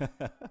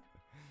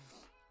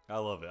 I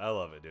love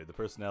it, dude. The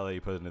personality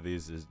you put into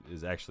these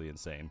is actually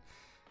insane.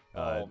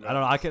 I man. don't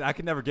know. I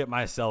could never get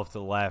myself to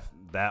laugh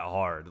that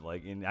hard.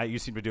 Like, you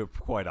seem to do it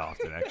quite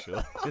often,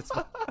 actually. It's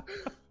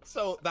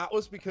So that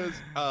was because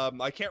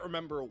I can't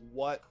remember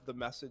what the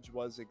message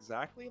was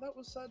exactly that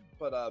was said,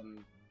 but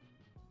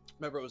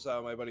remember it was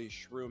my buddy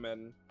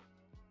Shrooman.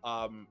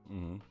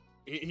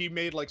 He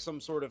made like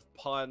some sort of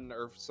pun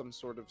or some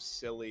sort of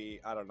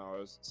silly, I don't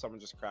know, someone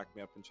just cracked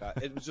me up in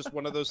chat. It was just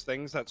one of those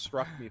things that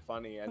struck me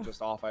funny and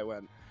just off I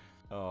went.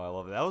 Oh, I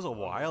love it. That was a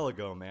while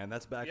ago, man.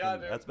 That's back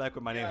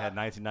when my name had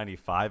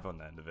 1995 on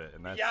the end of it,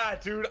 and that's, yeah,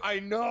 dude, I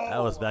know.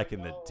 That was back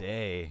in the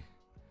day.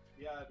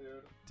 Yeah,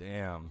 dude.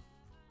 Damn.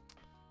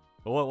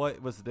 Well,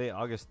 what was the day?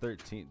 August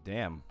 13th.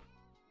 Damn.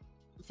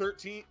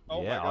 13th?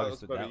 Oh yeah, my god,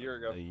 August, that was about a year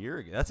ago. A year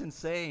ago. That's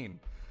insane.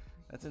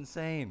 That's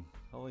insane.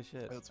 Holy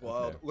shit. That's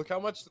wild. Look how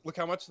much the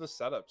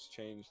setups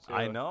changed too.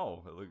 I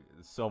know.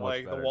 It's so much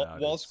like better the now,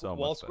 wall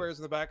so squares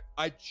in the back.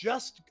 I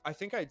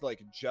think I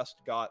like just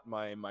got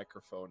my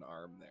microphone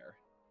arm there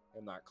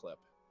in that clip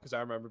because I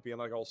remember being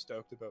like all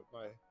stoked about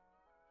my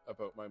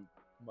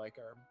mic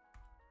arm.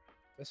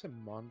 Did I say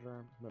monitor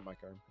arm? I meant mic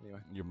arm.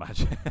 Anyway. Your mic.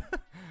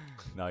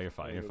 No, you're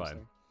fine. You're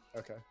fine.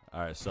 Okay.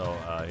 All right. So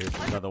here's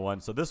another one.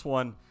 So this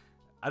one,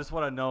 I just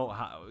want to know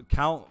how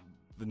count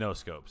the no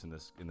scopes in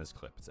this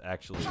clip. It's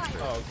actually.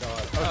 Oh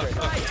god. Okay.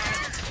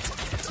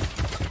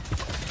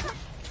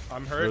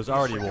 I'm hurt. It was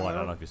already one. I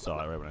don't know if you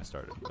saw it right when I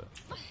started. But.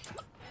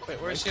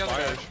 Wait, where's the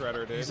Fire other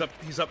shredder, dude.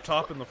 He's up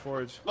top in the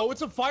forge. Oh,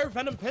 it's a fire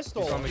venom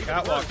pistol. He's on the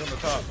catwalk on the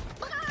top.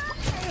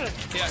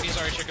 Yeah, he's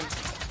already chicken.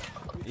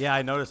 Yeah,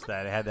 I noticed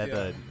that. It had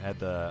the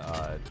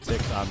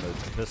ticks on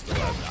the pistol.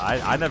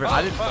 I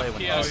didn't play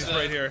when Yeah, He's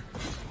right here.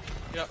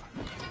 Yep.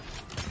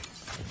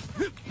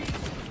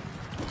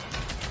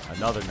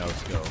 Another no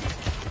scope.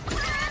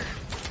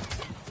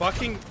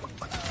 Fucking.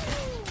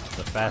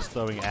 The fast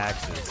throwing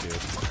axes, dude.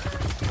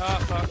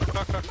 Fuck.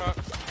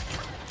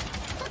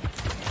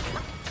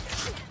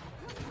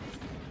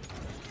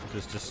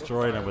 Just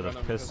destroyed him with a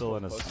pistol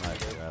and a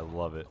sniper. I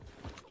love it.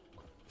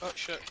 Oh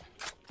shit.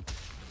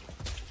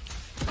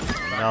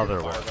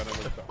 Another one.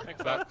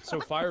 So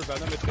fire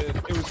venom,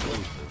 it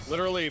was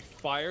literally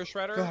fire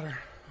shredder. Got her.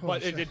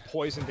 but it did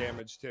poison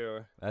damage too.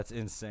 That's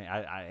insane.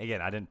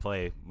 Again, I didn't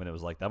play when it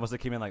was like that. Must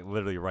have came in like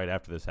literally right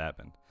after this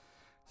happened.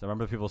 So I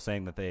remember people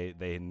saying that they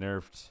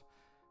nerfed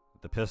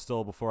the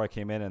pistol before I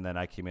came in, and then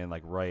I came in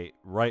like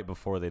right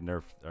before they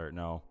nerfed, or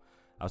no,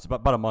 I was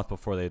about a month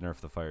before they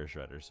nerfed the fire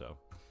shredder. So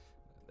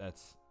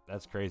that's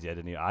crazy. I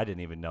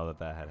didn't even know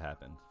that had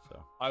happened. So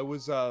I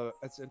was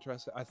that's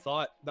interesting. I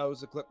thought that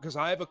was a clip because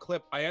I have a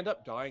clip. I end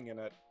up dying in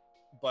it,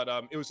 but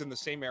it was in the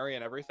same area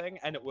and everything,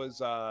 and it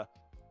was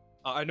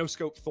I no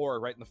scope Thor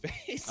right in the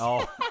face.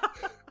 oh,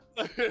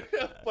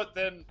 but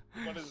then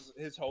when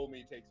his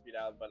homie takes me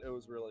down, but it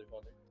was really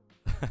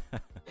funny.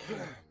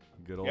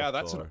 good old Yeah,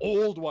 that's Thor. an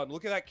old one.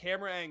 Look at that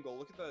camera angle.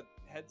 Look at the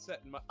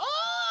headset in my.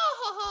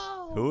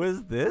 Oh! Who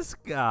is this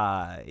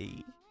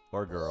guy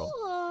or girl?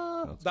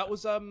 That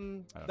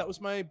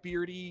was my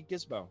beardy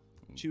Gizmo.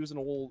 She was an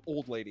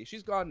old lady.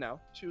 She's gone now.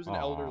 She was an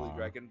elderly Aw.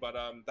 dragon, but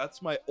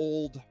that's my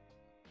old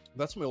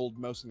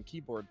mouse and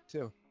keyboard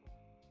too.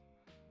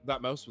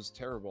 That mouse was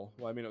terrible.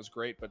 Well, I mean, it was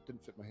great, but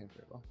didn't fit my hand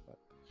very well. But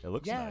It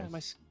looks yeah, nice.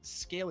 my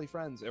scaly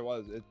friends. It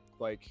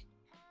like,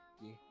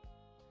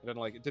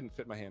 it didn't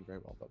fit my hand very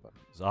well, but.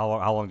 So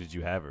how long did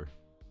you have her?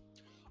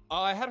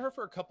 I had her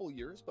for a couple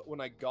years, but when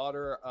I got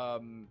her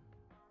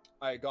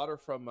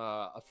from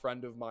a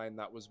friend of mine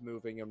that was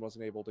moving and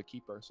wasn't able to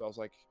keep her. So I was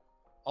like,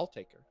 I'll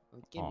take her.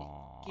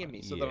 Give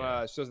me. So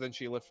yeah. then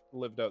she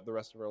lived out the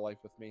rest of her life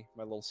with me,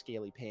 my little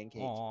scaly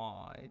pancake.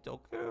 Aw, it's so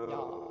cute.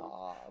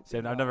 Yeah. See,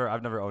 I've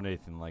never owned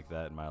anything like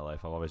that in my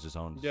life. I've always just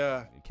owned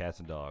cats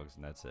and dogs,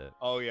 and that's it.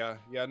 Oh yeah.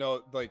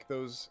 No, like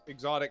those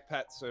exotic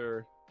pets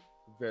are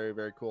very,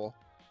 very cool.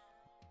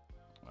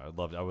 I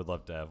would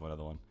love to have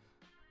another one.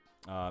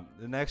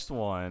 The next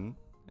one,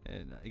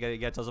 and you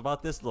gotta tell us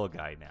about this little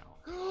guy now.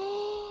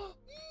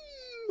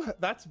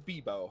 That's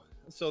Bebo.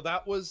 So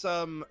that was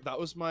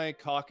my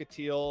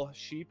cockatiel.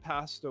 She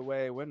passed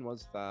away. When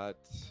was that?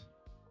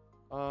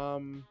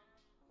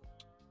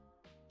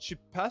 She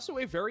passed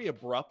away very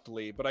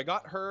abruptly, but I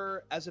got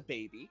her as a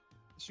baby.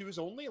 She was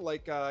only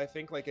like I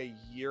think like a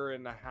year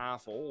and a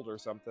half old or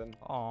something.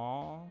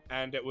 Aww.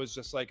 And it was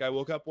just like I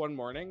woke up one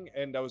morning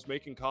and I was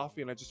making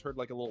coffee and I just heard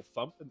like a little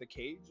thump in the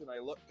cage and I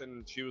looked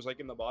and she was like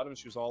in the bottom.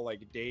 She was all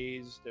like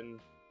dazed and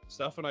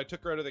stuff, and I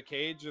took her out of the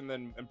cage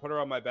and put her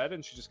on my bed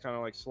and she just kind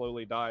of like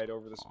slowly died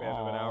over the span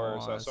of an hour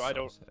or so. So I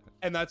don't, sad.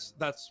 and that's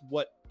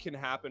what can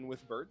happen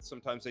with birds.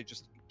 Sometimes they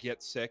just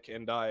get sick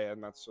and die,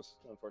 and that's just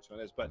unfortunate.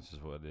 It is, but That's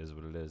just what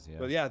it is. Yeah.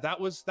 but yeah,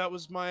 that was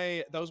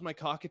my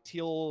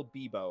cockatiel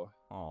Bebo.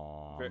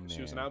 Aww,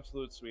 She was an man.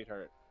 absolute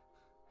sweetheart.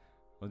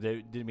 Well,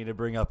 they didn't mean to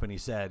bring up any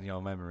sad,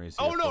 memories.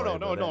 Oh here no for no you,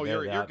 no but no! that-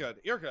 You're that- good.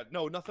 You're good.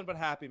 No, nothing but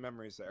happy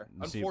memories there.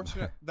 See-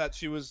 Unfortunate that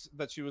she was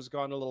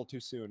gone a little too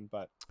soon,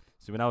 but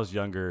See, when I was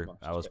younger, Well,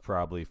 I was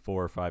probably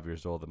 4 or 5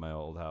 years old in my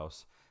old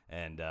house,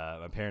 and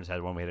my parents had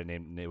one. We had it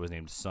named. It was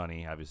named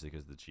Sunny, obviously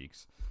because of the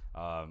cheeks.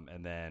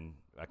 And then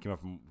I came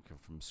up from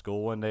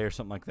school one day or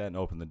something like that, and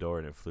opened the door,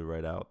 and it flew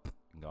right out,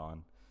 and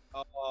gone.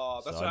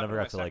 oh, that's So what I never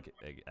got happened to to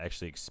my like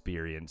actually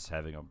experience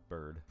having a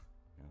bird.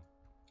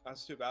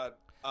 That's too bad.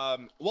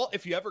 Well,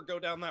 if you ever go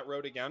down that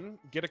road again,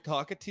 get a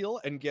cockatiel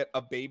and get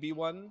a baby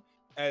one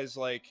as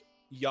like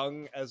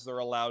young as they're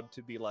allowed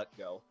to be let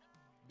go.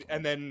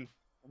 And then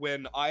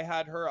when I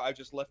had her, I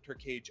just left her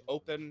cage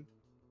open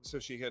so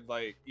she could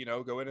like,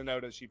 go in and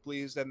out as she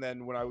pleased. And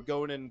then when I would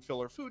go in and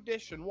fill her food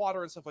dish and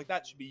water and stuff like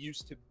that, she'd be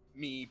used to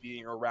me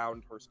being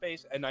around her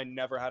space. And I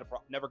never had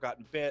never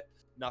gotten bit,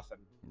 nothing.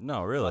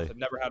 No, really.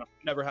 Nothing.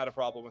 Never had a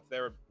problem with.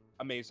 They're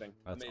amazing.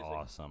 That's amazing.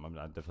 awesome.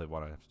 I definitely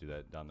want to have to do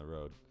that down the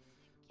road.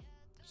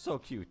 So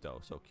cute, though.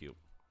 So cute.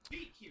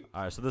 Cute.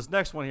 All right, so this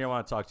next one here I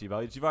want to talk to you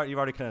about, you've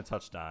already kind of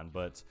touched on,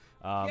 but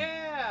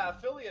Yeah,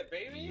 affiliate,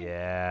 baby.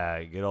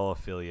 yeah, good old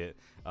affiliate.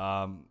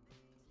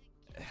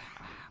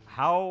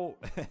 How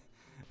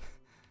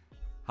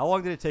how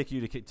long did it take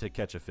you to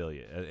catch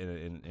affiliate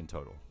in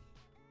total?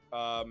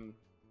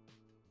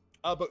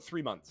 About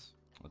 3 months.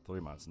 3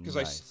 months. Because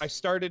Nice. I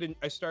started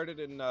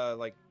in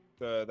like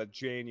the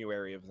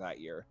January of that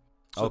year.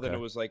 So then Okay.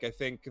 it was like I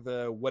think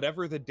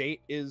whatever the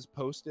date is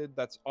posted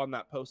that's on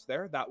that post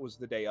there, that was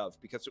the day of,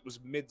 because it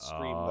was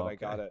midstream that I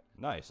got Okay. it.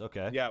 Nice.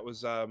 Okay. Yeah, it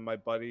was my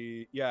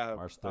buddy. Yeah,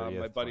 March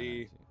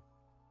 30th.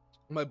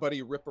 my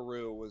buddy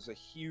Ripperoo was a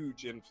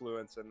huge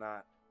influence in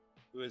that.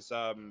 It was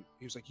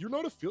he was like, "You're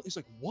not affiliate." He's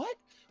like, "What?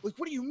 Like,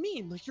 what do you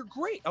mean? Like, you're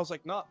great." I was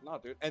like, "Not,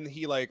 dude." And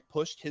he like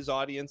pushed his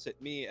audience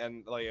at me,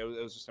 and like it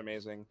was just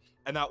amazing.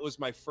 And that was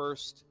my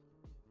first.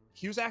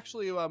 He was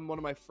actually one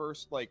of my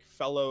first like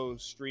fellow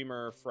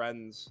streamer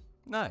friends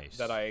Nice.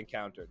 that I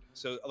encountered.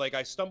 So like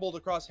I stumbled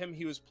across him.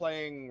 He was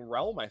playing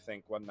Realm, I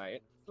think, one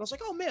night, and I was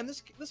like, "Oh man,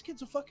 this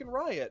kid's a fucking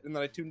riot." And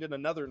then I tuned in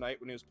another night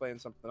when he was playing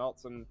something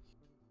else and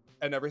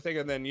everything.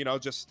 And then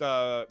just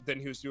then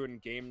he was doing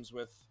games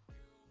with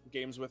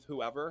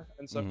whoever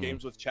and stuff, Mhm.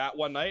 games with chat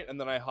one night, and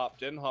then I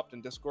hopped in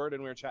Discord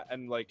and we were chatting,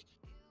 and like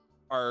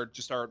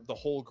the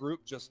whole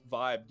group just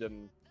vibed,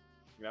 and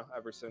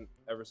ever since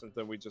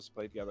then we just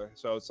played together.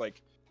 So it's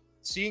like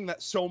seeing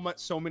that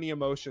so many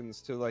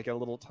emotions to like a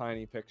little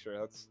tiny picture.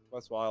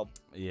 That's wild.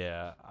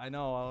 Yeah, I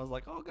know. I was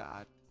like, oh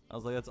god. I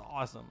was like, that's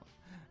awesome.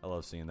 I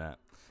love seeing that.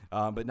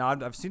 But now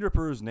I've seen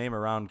Ripperu's name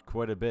around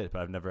quite a bit,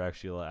 but I've never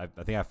actually. I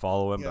think I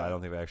follow him, but I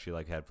don't think I've actually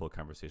like had full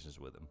conversations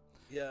with him.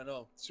 Yeah,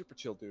 no, super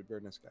chill dude,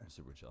 very nice guy.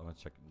 Super chill. I'm gonna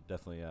check.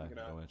 Definitely,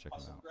 go and check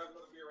him out. Grab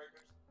another beer right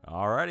next.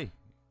 Alrighty.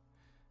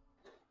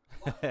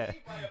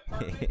 Luckily, my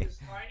apartment is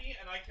tiny,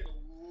 and I can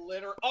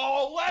literally.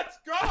 Oh, let's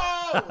go!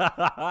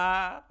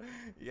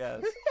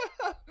 Yes.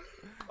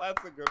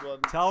 That's a good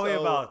one. Tell me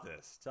about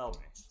this. Tell me.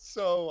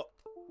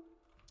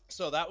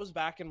 So that was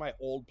back in my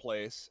old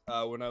place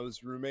when I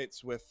was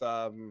roommates with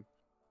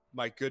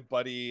my good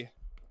buddy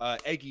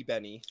Eggy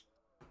Benny.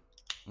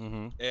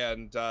 Mm-hmm.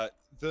 And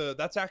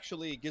that's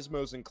actually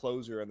Gizmo's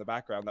enclosure in the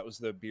background. That was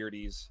the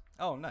Beardies.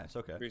 Oh, nice.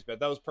 Okay. Beardies bed.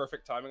 That was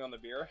perfect timing on the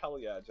beer. Hell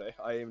yeah, Jay.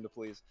 I aim to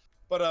please.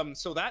 But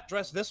so that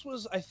dress, this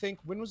was, I think,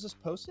 when was this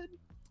posted?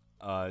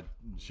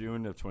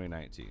 June of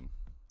 2019.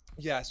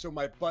 Yeah. So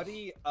my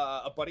buddy,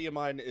 a buddy of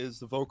mine, is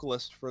the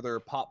vocalist for their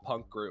pop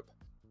punk group,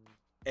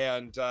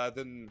 and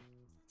then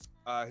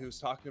he was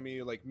talking to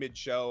me like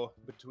mid-show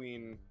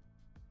between.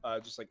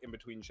 Just like in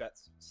between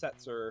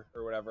sets or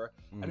whatever,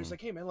 and he's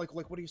like, "Hey man, like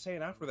what are you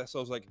saying after this?" So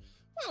I was like,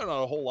 "I don't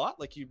know, a whole lot.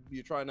 Like you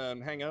trying to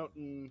hang out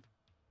and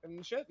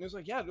shit." And he was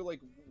like, "Yeah, dude, like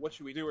what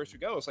should we do? Where should we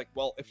go?" It's like,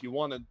 "Well, if you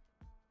want to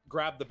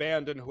grab the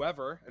band and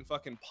whoever and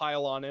fucking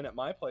pile on in at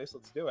my place,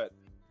 let's do it."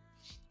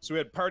 So we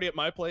had a party at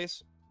my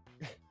place,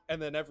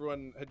 and then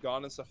everyone had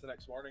gone and stuff the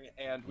next morning,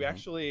 and we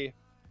actually.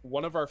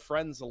 One of our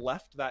friends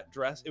left that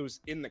dress. It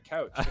was in the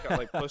couch. It got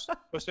like pushed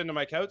into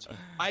my couch.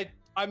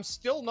 I'm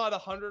still not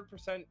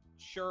 100%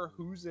 sure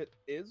whose it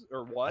is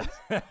or was.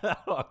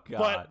 Oh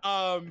god.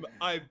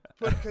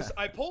 But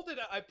I pulled it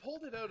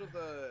out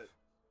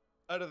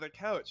of the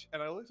couch,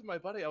 and I looked at my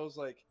buddy. I was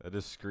like, that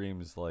just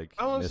screams like.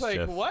 I was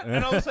mischief. like, what?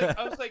 And I was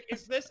like,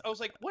 is this? I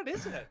was like, what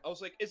is it? I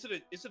was like, is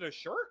it a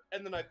shirt?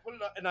 And then I put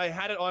it on, and I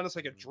had it on as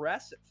like a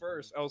dress at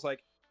first. I was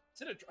like,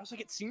 is it a? I was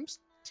like, it seems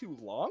too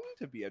long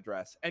to be a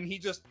dress. And he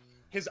just,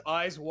 his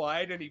eyes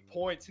wide, and he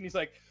points, and he's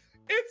like,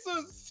 it's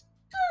a skirt.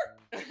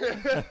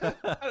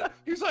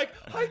 He's like,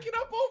 hike it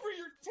up over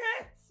your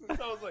tits. And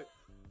so I was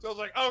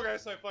like, okay.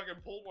 So I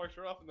fucking pulled my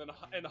shirt off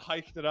and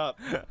hiked it up.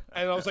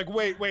 And I was like,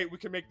 wait, we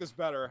can make this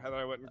better. And then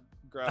I went and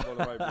grabbed one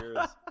of my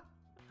beers.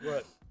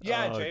 But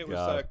yeah, Jay, it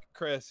was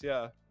Chris.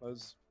 Yeah, it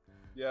was.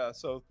 Yeah,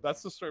 so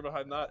that's the story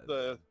behind that.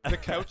 The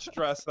couch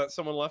dress that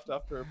someone left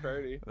after a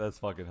party. That's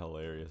fucking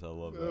hilarious. I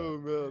love that. Oh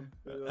man,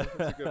 yeah,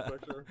 that's a good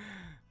picture.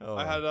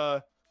 I had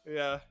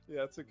yeah,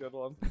 it's a good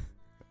one.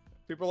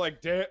 People are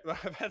like, damn.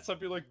 I've had some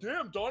people like,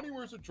 damn, Donnie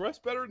wears a dress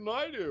better than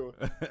I do.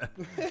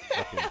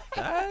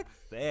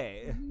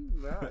 Sexy.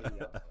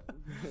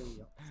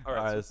 All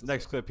right, this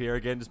next clip here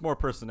again, just more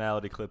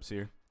personality clips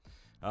here.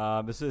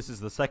 This is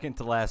the second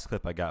to last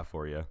clip I got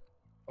for you.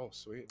 Oh,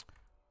 sweet.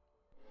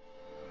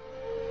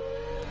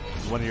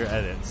 One of your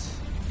edits.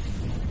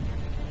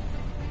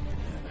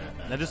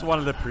 I just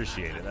wanted to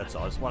appreciate it. That's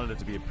all. I just wanted it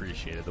to be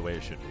appreciated the way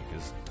it should be,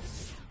 because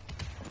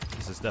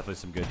this is definitely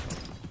some good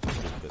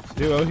clips.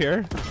 Duo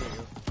here.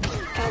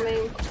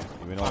 Coming.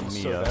 Even on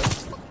Mia.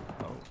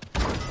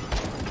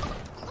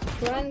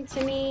 Run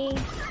to me.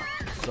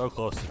 So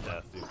close to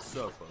death, dude.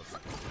 So close.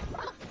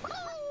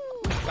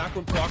 Back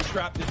when Brock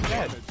trapped his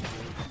dead.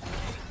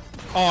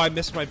 Oh, I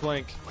missed my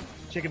blink.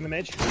 Chicken the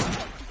Midge.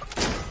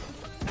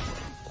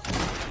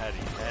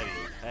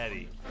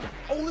 Heady.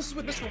 Oh, this is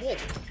with Mr. Wolf.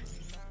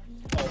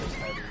 Oh, this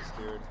headies,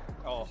 dude.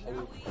 Oh,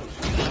 holy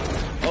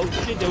Oh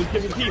shit, that was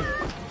different team.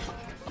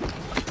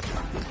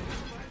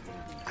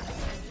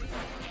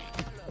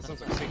 That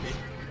sounds like sinking.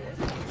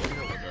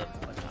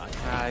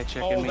 Hi,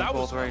 chicken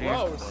meatballs right here.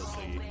 Oh,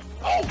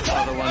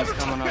 Other one's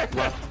coming up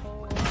left.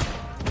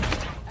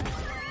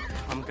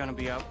 I'm gonna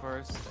be out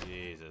first.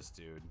 Jesus,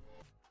 dude.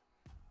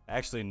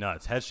 Actually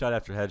nuts. Headshot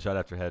after headshot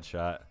after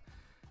headshot.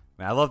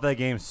 Man, I love that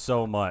game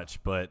so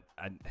much, but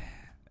I don't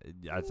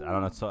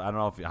know. So I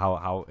don't know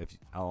how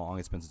long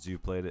it's been since you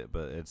played it,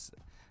 but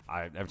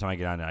every time I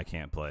get on it, I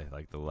can't play.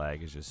 Like the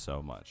lag is just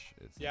so much.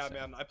 It's insane.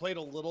 Man. I played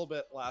a little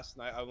bit last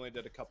night. I only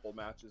did a couple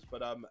matches,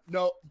 but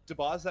no,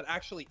 DeBoz, that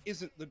actually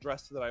isn't the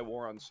dress that I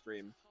wore on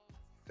stream,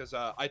 because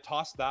I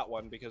tossed that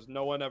one because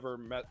no one ever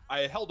met.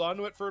 I held on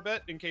to it for a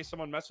bit in case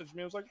someone messaged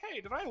me. I was like,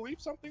 hey, did I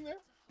leave something there?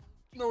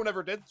 No one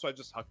ever did, so I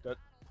just hucked it.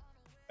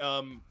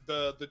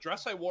 The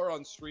dress I wore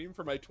on stream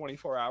for my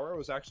 24-hour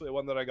was actually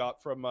one that I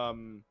got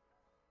from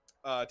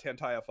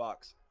Tantaya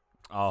Fox.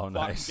 Oh,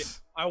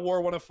 nice. I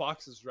wore one of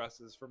Fox's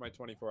dresses for my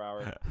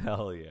 24-hour.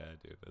 Hell yeah,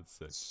 dude. That's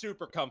sick.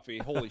 Super comfy.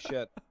 Holy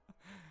shit.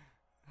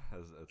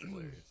 That's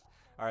hilarious.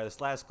 All right,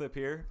 this last clip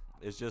here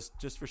is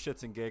just for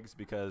shits and gigs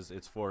because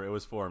it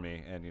was for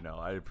me, and you know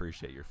I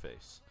appreciate your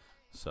face.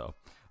 So,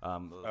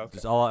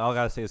 just all I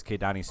gotta say is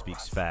Caedonnie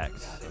speaks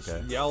facts.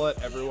 Okay. Yell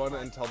at everyone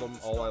and tell them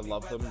all I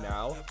love them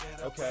now.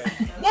 Okay.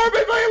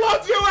 Morbidly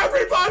loves you,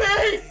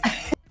 everybody.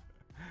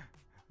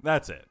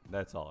 That's it.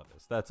 That's all it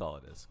is. That's all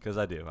it is. Because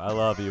I do. I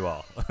love you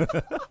all.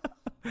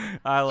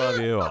 I love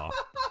you all.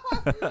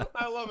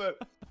 I love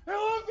it. I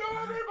love you,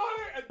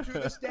 everybody. And to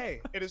this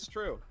day. It is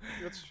true.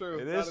 It's true.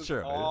 It That is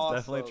true. Awesome. It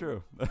is definitely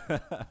true.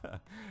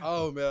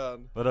 Oh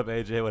man. What up,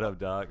 AJ? What up,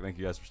 Doc? Thank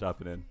you guys for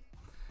stopping in.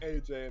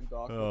 AJ and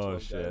Doc. Oh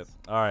what's shit! up, guys?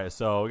 All right,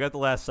 so we got the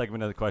last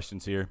segment of the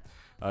questions here.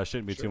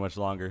 Shouldn't be Sure. too much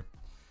longer.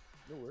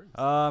 No worries.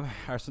 All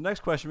right, so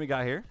next question we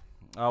got here.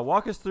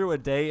 Walk us through a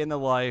day in the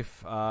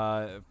life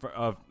of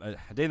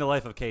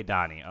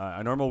Caedonnie,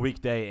 a normal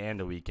weekday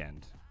and a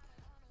weekend.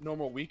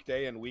 Normal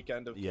weekday and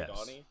weekend of Yes.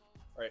 Caedonnie.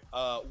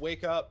 All right.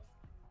 Wake up,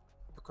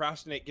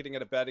 procrastinate getting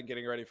out of bed and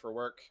getting ready for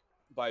work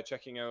by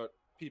checking out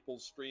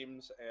people's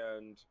streams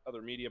and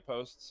other media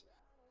posts.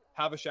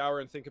 Have a shower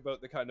and think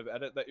about the kind of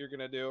edit that you're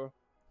gonna do.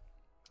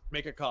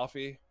 Make a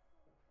coffee.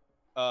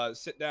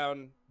 Sit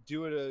down.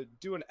 Do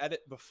an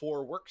edit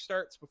before work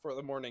starts, before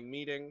the morning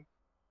meeting,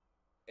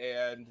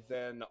 and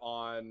then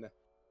on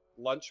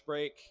lunch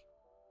break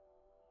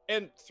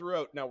and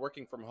throughout. Now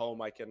working from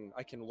home, I can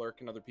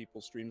lurk in other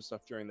people's stream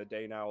stuff during the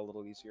day now a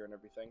little easier and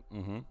everything.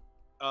 Mm-hmm.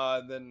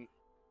 Then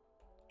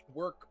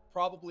work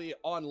probably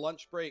on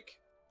lunch break.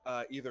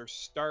 Either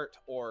start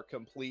or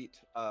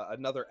complete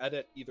another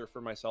edit, either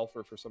for myself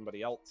or for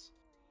somebody else.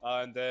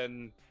 And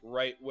then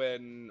right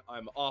when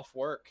I'm off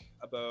work,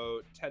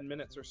 about 10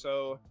 minutes or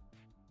so,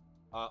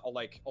 I'll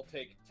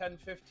take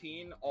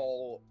 10-15,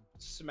 I'll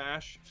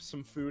smash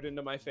some food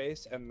into my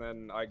face, and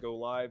then I go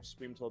live,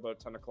 stream till about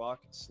 10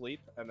 o'clock,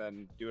 sleep, and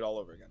then do it all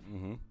over again.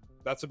 Mm-hmm.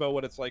 That's about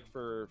what it's like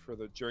for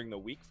the during the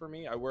week for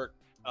me. I work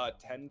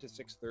 10 to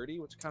 6:30,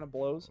 which kind of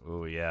blows.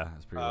 Oh yeah,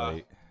 that's pretty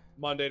late.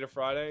 Monday to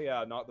Friday,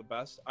 yeah, not the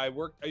best. I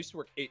used to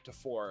work 8 to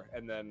 4,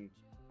 and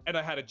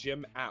I had a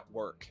gym at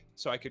work,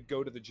 so I could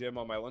go to the gym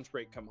on my lunch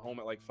break, come home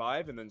at like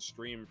 5, and then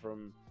stream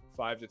from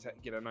 5 to 10,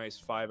 get a nice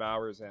 5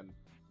 hours in.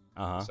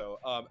 So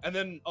and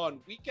then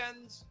on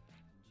weekends,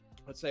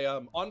 let's say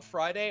on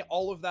Friday,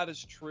 all of that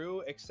is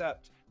true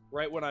except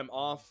right when I'm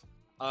off.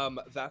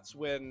 That's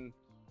when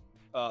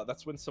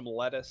some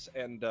lettuce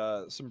and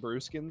some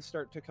brewskins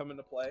start to come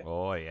into play.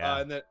 Oh yeah.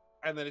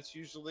 And then it's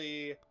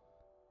usually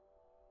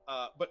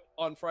but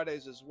on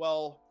Fridays as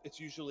well, it's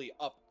usually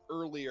up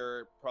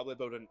earlier, probably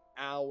about an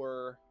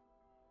hour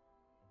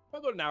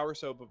or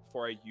so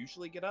before I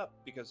usually get up,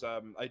 because I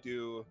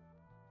do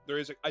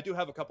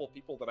have a couple of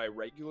people that I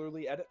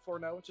regularly edit for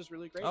now, which is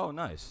really great. Oh,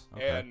 nice.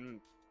 Okay. And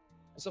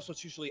so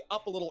it's usually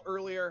up a little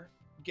earlier,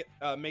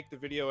 make the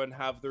video and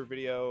have their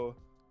video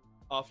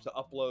off to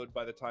upload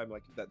by the time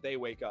like that they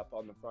wake up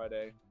on the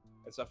Friday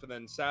and stuff. And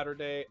then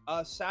Saturdays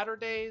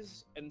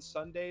and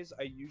Sundays,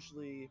 I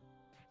usually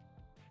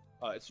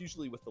it's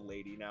usually with the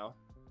lady now.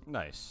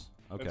 Nice.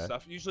 Okay. And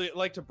stuff. Usually I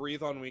like to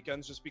breathe on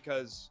weekends just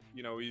because,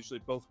 we usually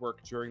both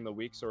work during the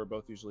week, so we're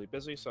both usually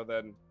busy. So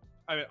then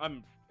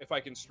I'm if I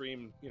can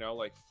stream,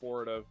 like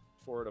 4 to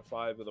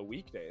 5 of the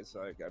weekdays,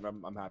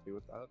 I'm happy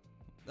with that.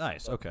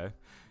 Nice. Okay.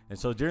 And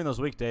so during those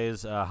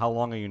weekdays, how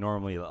long are you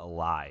normally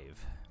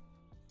live?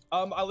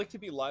 I like to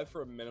be live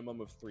for a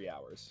minimum of 3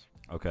 hours.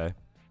 Okay.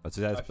 That's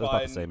about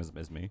the same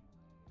as me.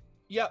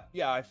 Yeah,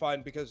 I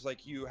find because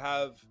like you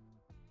have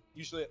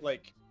usually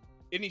like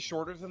any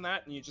shorter than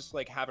that and you just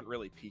like haven't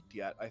really peaked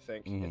yet. I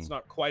think it's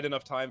not quite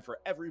enough time for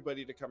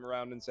everybody to come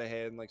around and say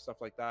hey and like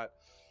stuff like that.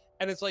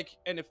 And it's like,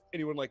 and if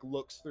anyone like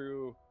looks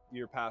through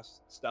your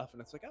past stuff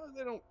and it's like, oh,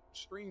 they don't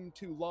stream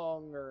too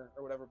long or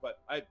whatever, but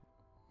I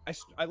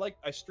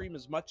stream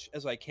as much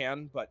as I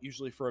can, but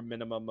usually for a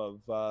minimum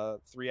of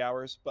 3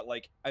 hours. But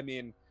like, I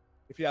mean,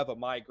 if you have a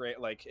migraine,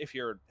 like if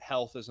your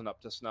health isn't up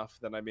to snuff,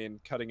 then I mean,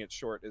 cutting it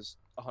short is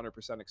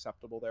 100%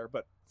 acceptable there.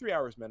 But 3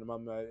 hours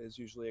minimum is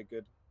usually a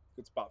good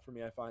spot for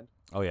me, I find.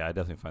 Oh yeah, I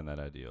definitely find that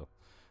ideal.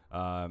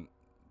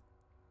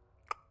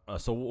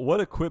 So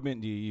what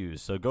equipment do you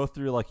use? So go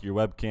through like your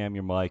webcam,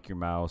 your mic, your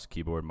mouse,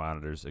 keyboard,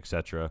 monitors,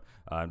 etc.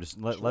 Just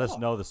let us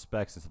know the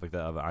specs and stuff like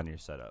that on your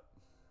setup.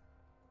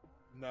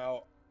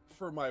 Now,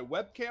 for my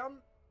webcam,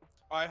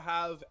 I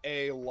have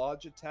a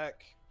Logitech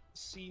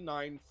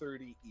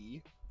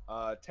C930E,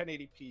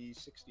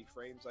 1080p 60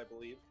 frames, I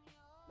believe.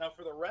 Now,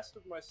 for the rest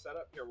of my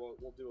setup here,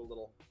 we'll do a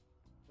little.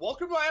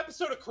 Welcome to my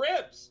episode of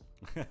Cribs.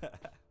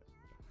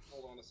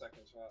 Hold on a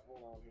second, chat.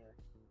 Hold on here.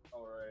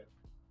 All right.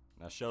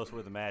 Now show us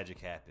where the magic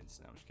happens.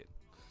 No, I'm just kidding.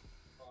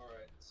 All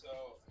right. So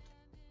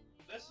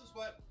this is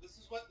what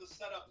the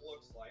setup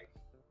looks like.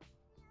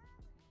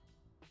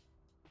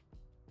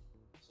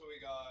 So we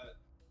got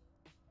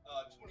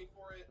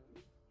 24-inch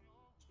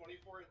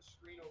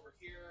screen over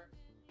here.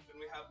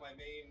 Then we have my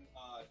main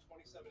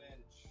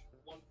 27-inch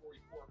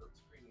 144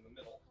 hertz screen in the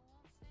middle.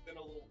 Then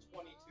a little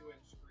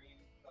 22-inch screen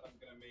that I'm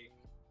gonna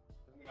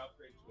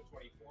upgrade to a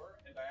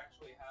 24, and I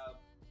actually have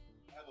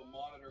a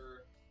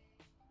monitor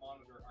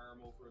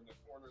arm over in the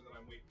corner that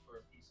I'm waiting for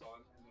a piece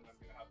on, and then I'm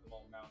gonna have them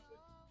all mounted.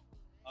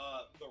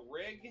 The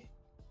rig,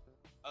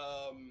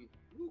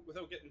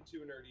 without getting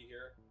too nerdy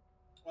here,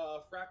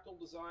 Fractal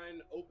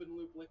Design, open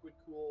loop liquid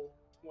cool,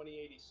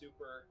 2080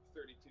 Super,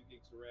 32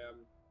 gigs of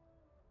RAM.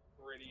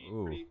 Pretty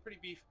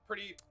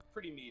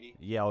meaty.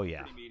 Yeah, oh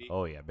yeah. Pretty meaty.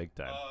 Oh yeah, big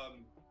time.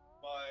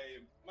 My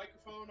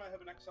microphone, I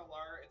have an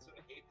XLR. It's an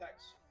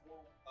Apex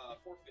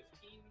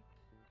 415.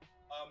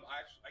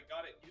 I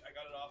got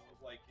it off of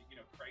like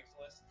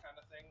Craigslist kind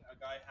of thing. A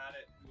guy had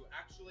it who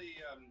actually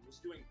was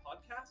doing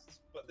podcasts,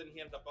 but then he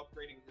ended up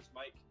upgrading his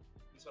mic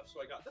and stuff.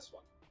 So I got this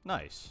one.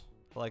 Nice.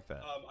 I like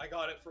that. I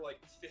got it for like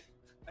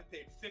I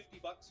paid $50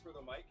 for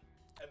the mic,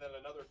 and then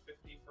another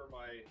 $50 for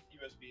my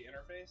USB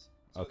interface.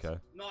 So Okay.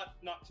 It's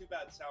not too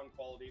bad sound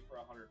quality for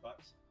 $100.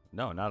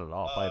 No, not at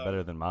all. Probably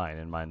better than mine,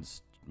 and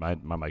mine's my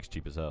mic's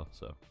cheap as hell.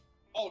 So.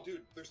 Oh,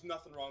 dude, there's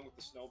nothing wrong with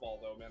the Snowball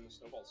though, man. The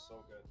Snowball's so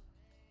good.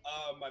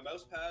 My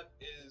mouse pad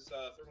is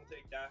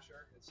Thermaltake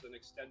Dasher. It's an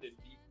extended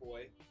Beat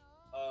Boy.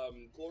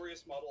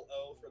 Glorious Model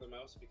O for the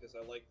mouse because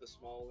I like the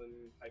small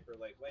and hyper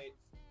lightweight.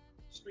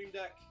 Stream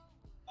Deck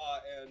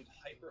and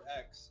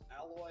HyperX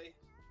Alloy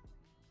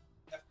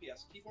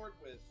FPS keyboard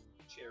with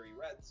cherry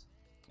reds.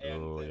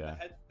 And then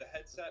the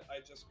headset I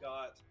just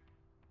got,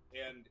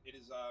 and it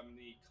is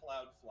the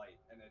Cloud Flight,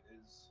 and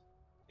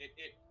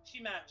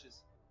she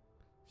matches.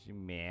 She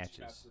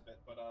matches. A bit,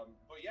 but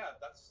yeah,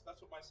 that's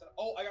what my setup.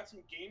 Oh, I got some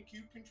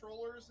GameCube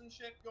controllers and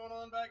shit going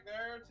on back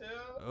there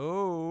too.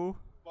 Oh.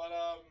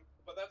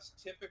 But that's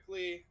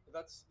typically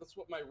that's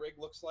what my rig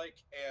looks like,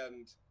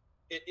 and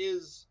it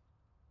is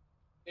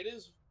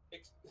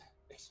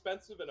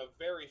expensive and a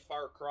very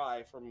far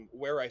cry from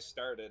where I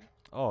started.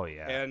 Oh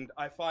yeah. And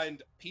I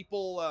find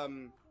people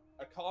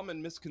a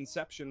common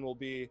misconception will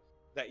be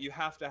that you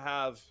have to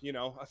have a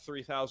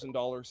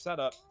 $3,000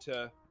 setup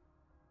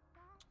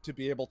to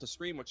be able to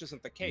stream, which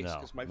isn't the case. No,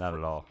 Cause not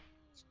at all.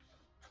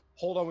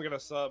 Hold on, we got a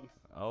sub.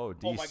 Oh,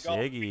 D Oh my god,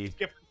 Siggy.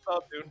 skip the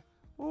sub, dude.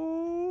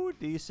 Ooh,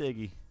 D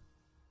Siggy.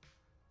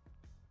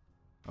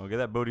 Oh, get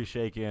that booty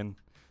shake in.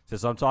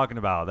 That's what I'm talking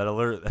about. That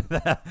alert.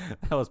 that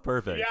was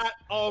perfect. Yeah.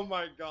 Oh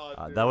my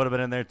god. That would have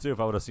been in there too if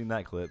I would have seen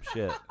that clip.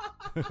 Shit.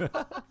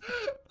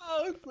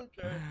 Oh, it's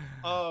okay.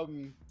 Oh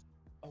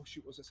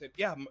shoot, what was I saying?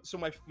 Yeah. So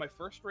my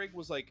first rig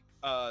was like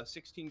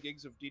 16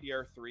 gigs of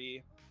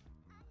DDR3.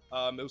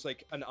 It was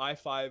like an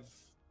i5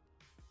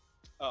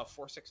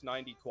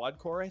 4690 quad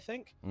core, I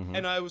think. Mm-hmm.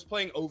 And I was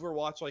playing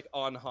Overwatch like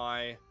on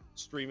high,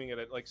 streaming it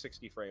at like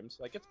 60 frames.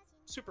 Like it's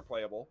super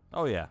playable.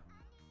 Oh yeah.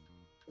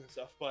 And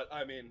stuff, but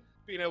I mean,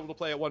 being able to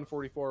play at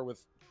 144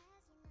 with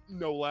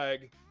no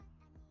lag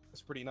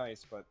is pretty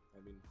nice. But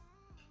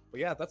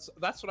yeah, that's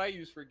what I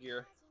use for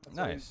gear. That's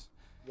nice.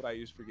 What I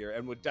use for gear,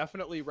 and would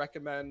definitely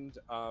recommend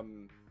a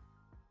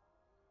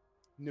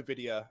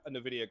NVIDIA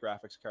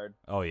graphics card.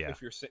 Oh yeah.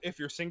 If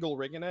you're single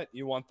rigging it,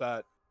 you want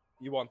that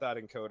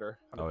encoder.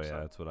 100%. Oh yeah,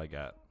 that's what I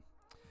got.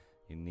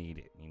 You need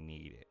it.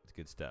 It's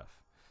good stuff.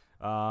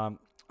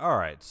 All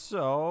right,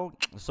 so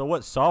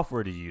what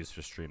software do you use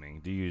for streaming?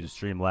 Do you use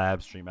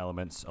Streamlabs, Stream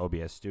Elements,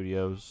 OBS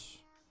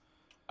Studios?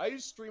 I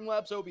use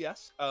Streamlabs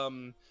OBS.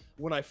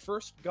 When I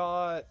first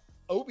got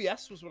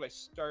OBS was what I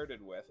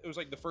started with. It was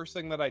like the first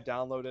thing that I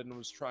downloaded and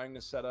was trying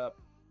to set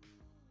up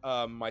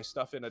my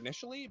stuff in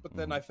initially, but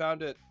then I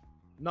found it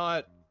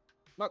not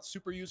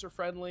super user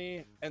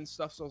friendly and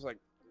stuff. So I was like,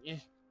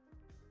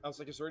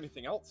 is there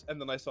anything else?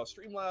 And then I saw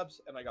Streamlabs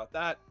and I got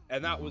that,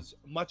 and that was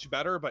much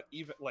better. But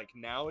even like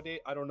nowadays,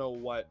 I don't know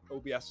what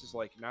OBS is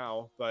like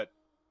now, but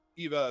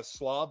Eva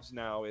Slobs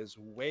now is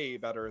way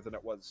better than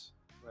it was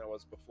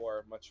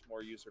before. Much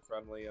more user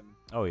friendly and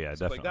oh yeah,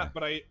 stuff definitely. like that.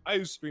 But I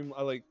use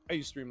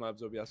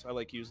Streamlabs OBS. I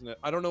like using it.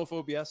 I don't know if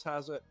OBS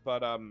has it,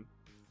 but I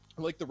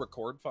like the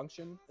record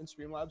function in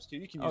Streamlabs too.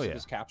 You can use it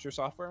as capture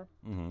software.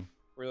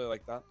 Really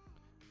like that.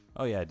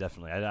 Oh yeah,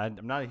 definitely. I'm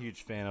not a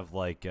huge fan of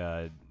like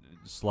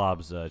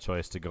Slob's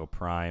choice to go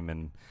Prime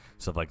and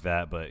stuff like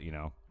that, but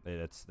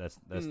that's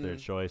their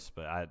choice.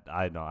 But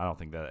I don't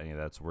think that any of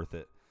that's worth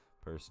it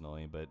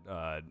personally. But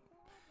I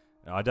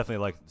definitely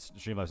like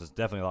Streamlabs. Is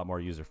definitely a lot more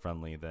user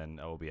friendly than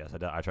OBS.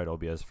 I tried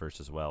OBS first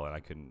as well, and I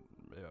couldn't.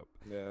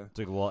 Yeah,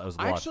 it was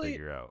a lot to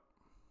figure out.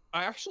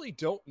 I actually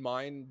don't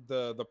mind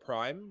the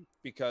Prime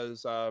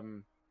because I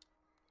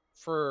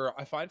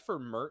find for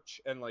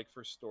merch and like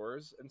for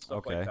stores and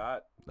stuff like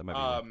that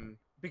might be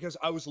because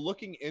I was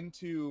looking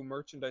into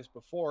merchandise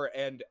before,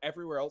 and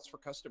everywhere else for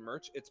custom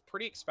merch, it's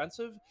pretty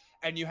expensive,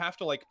 and you have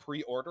to like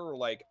pre-order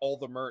like all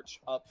the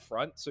merch up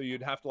front, so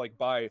you'd have to like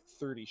buy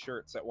 30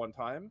 shirts at one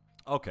time.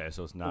 Okay,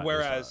 so it's not.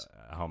 Whereas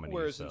how many?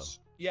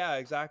 Yeah,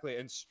 exactly.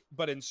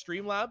 But in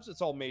Streamlabs,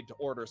 it's all made to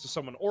order. So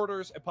someone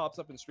orders, it pops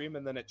up in Stream,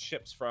 and then it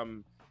ships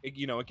from. It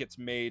gets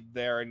made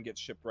there and gets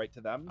shipped right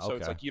to them. So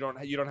it's like you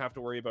don't have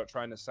to worry about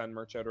trying to send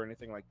merch out or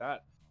anything like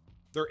that.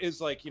 There is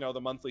like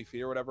the monthly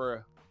fee or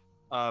whatever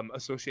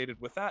associated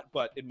with that,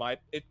 but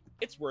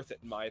it's worth it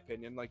in my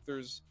opinion. Like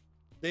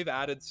they've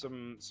added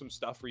some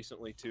stuff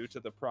recently too to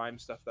the Prime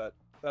stuff that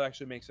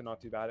actually makes it not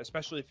too bad,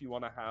 especially if you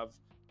want to have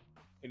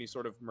any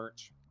sort of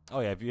merch. Oh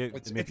yeah, if you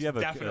have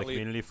a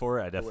community for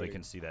it, I definitely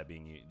can see that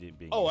being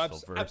useful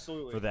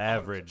absolutely for the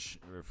average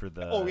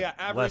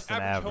average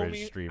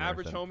average streamer,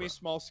 average homie,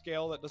 small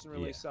scale that doesn't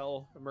really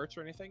sell merch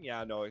or anything.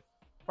 Yeah, no,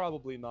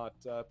 probably not.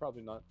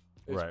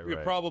 You're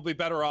probably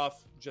better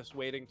off just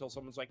waiting till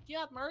someone's like, "Do you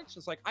have merch?"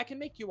 It's like, I can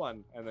make you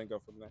one, and then go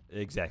from there.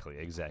 Exactly.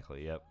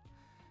 Yep.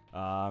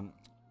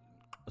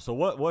 So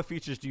what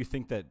features do you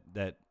think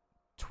that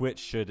Twitch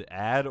should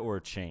add or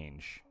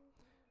change?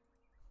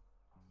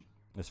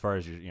 as far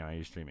as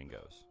your streaming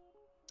goes.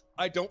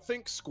 I don't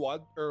think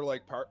squad or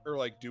like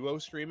duo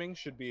streaming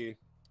should be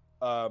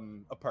a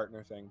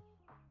partner thing.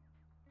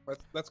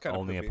 That's kind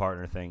of only a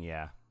partner thing.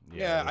 Yeah.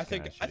 Yeah, I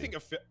think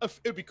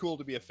it'd be cool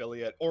to be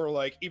affiliate, or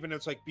like even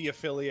it's like be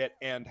affiliate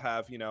and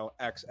have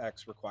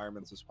XX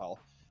requirements as well,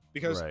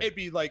 because it'd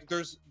be like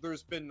there's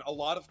been a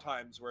lot of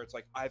times where it's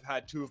like I've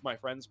had two of my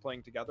friends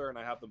playing together and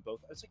I have them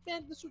both. It's like,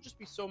 man, this would just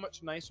be so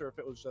much nicer if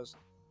it was just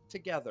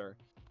together,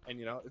 and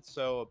it's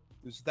so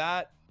there's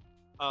that.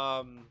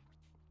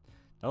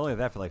 Not only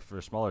that,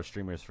 for smaller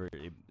streamers,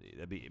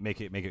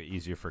 make it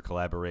easier for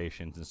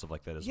collaborations and stuff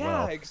like that as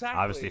well. Yeah, exactly.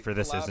 Obviously, for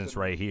this instance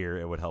right here,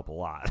 it would help a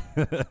lot.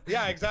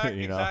 Yeah,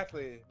 exactly.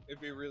 Exactly.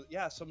 It'd be really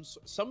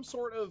some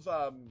sort of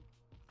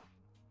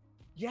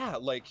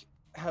like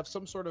have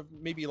some sort of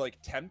maybe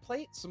like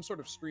templates, some sort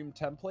of stream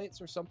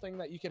templates or something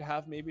that you could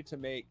have maybe to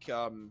make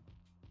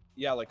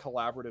like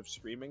collaborative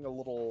streaming a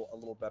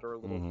little better, a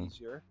little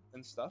easier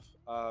and stuff.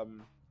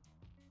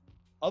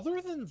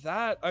 Other than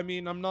that, I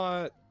mean, I'm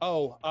not.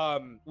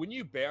 When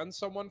you ban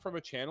someone from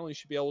a channel, you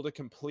should be able to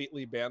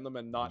completely ban them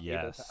and not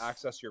able to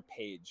access your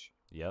page.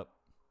 Yep.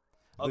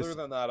 Other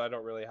than that, I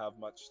don't really have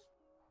much.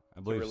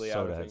 I believe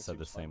Soda had said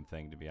the same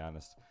thing, to be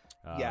honest.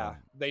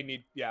 They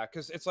need. Yeah,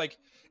 because it's like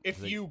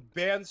if you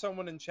ban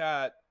someone in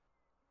chat,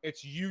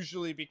 it's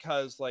usually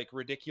because like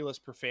ridiculous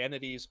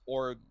profanities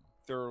or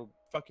they're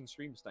fucking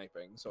stream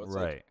sniping. So it's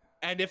like.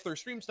 And if they're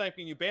stream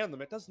sniping, you ban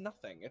them. It does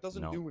nothing. It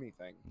doesn't do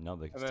anything. No,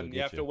 they can and then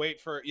you have to wait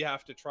for. You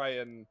have to try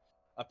and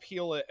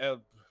appeal it.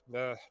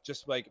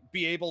 Just like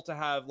be able to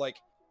have like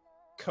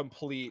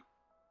complete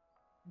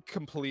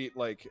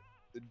like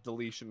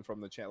deletion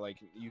from the channel. Like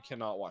you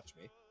cannot watch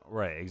me.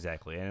 Right,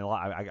 exactly. And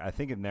I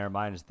think in their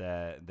minds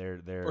that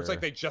they're or it's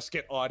like they just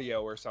get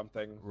audio or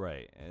something.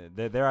 Right.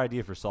 Their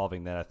idea for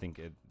solving that, I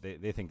think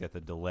they think that the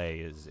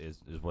delay is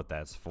what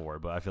that's for.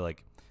 But I feel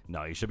like.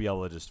 No, you should be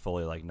able to just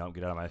fully like, no,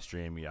 get out of my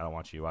stream. I don't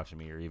want you watching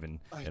me or even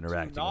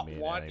interacting with me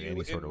in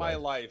any sort of way. I do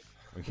not want you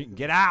in my life.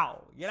 Get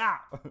out! Get out!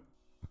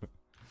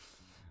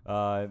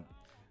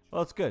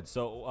 Well, it's good.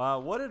 So,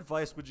 what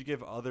advice would you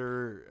give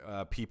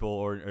other people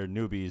or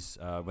newbies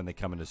when they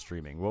come into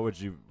streaming? What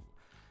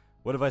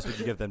advice would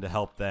you give them to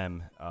help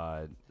them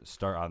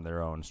start on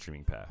their own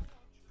streaming path?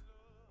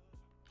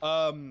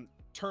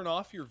 Turn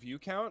off your view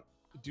count.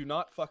 Do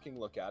not fucking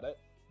look at it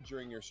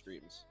during your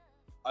streams.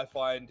 I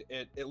find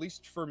it, at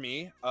least for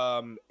me,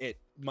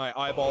 my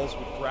eyeballs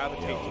would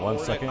gravitate toward 1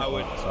 second.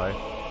 Sorry.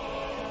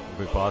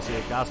 Quick pause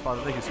here.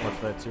 Godfather, thank you so much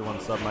for that tier 1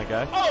 sub, my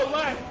guy. Oh,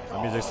 man!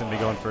 My music's gonna be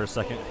going for a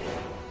second.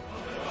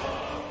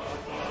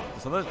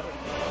 Something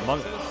among.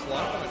 Is it a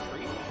sloth on a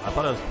tree? I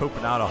thought it was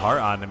pooping out a heart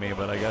onto me,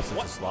 but I guess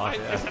it's a sloth.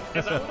 Yeah. Is that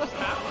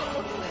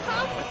what just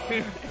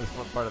happened?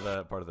 It's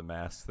part of the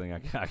mask thing I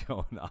got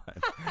going on.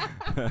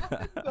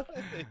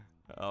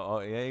 Oh,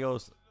 yeah, he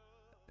goes.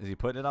 Is he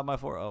putting it on my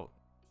forehead? Oh.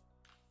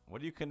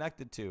 What are you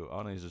connected to?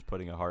 Oh, no, he's just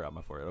putting a heart on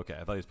my forehead. Okay,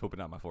 I thought he was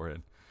pooping out my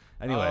forehead.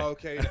 Anyway. Oh,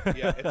 okay.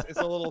 Yeah, it's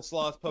a little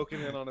sloth poking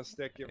in on a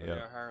stick, giving me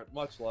a heart.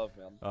 Much love,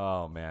 man.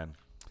 Oh, man.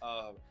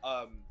 So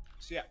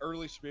yeah,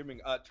 early streaming.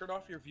 Turn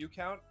off your view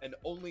count and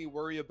only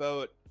worry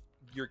about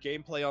your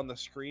gameplay on the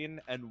screen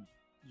and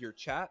your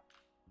chat.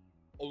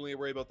 Only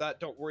worry about that.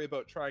 Don't worry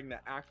about trying to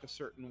act a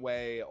certain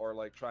way or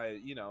like try,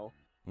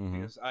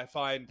 because I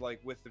find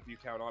like with the view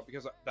count on,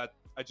 because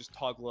I just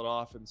toggle it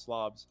off in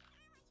slobs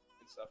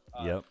and stuff.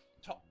 Yep.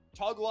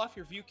 Toggle off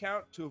your view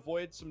count to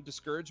avoid some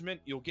discouragement.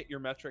 You'll get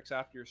your metrics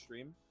after your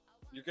stream.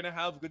 You're gonna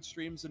have good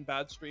streams and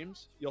bad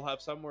streams. You'll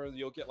have some where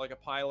you'll get like a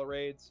pile of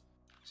raids.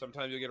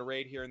 Sometimes you'll get a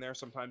raid here and there,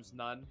 sometimes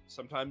none.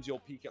 Sometimes you'll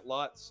peak at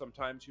lots,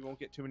 sometimes you won't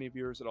get too many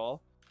viewers at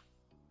all.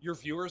 Your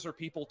viewers are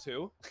people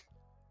too.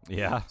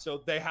 Yeah.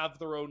 So they have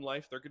their own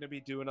life. They're going to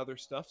be doing other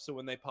stuff. So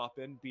when they pop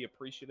in, be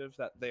appreciative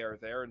that they are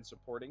there and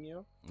supporting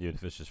you. Even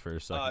if it's just for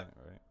a second,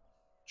 right?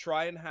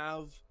 Try and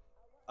have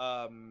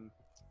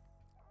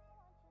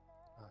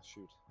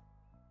shoot.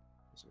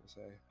 What was I gonna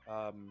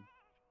say?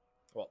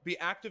 Well, be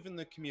active in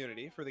the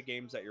community for the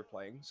games that you're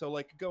playing. So,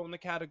 like, go in the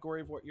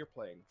category of what you're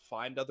playing.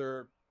 Find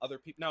other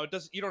people. Now,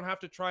 you don't have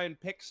to try and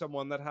pick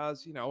someone that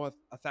has,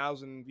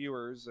 1,000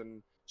 viewers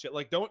and shit.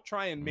 Like, don't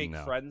try and make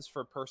friends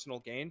for personal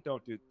gain.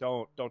 Don't do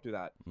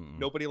that.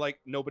 Mm-mm.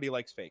 Nobody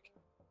likes fake.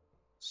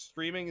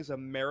 Streaming is a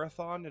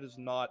marathon. It is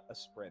not a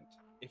sprint.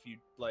 If you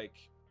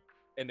like,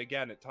 and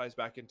again, it ties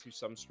back into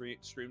some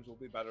streams will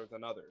be better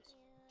than others.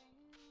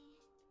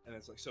 And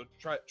it's like, so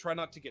try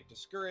not to get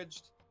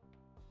discouraged.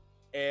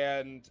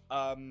 And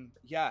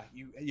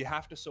you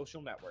have to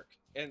social network.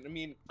 And I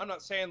mean, I'm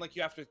not saying like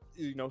you have to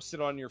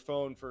sit on your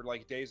phone for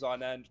like days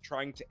on end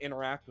trying to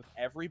interact with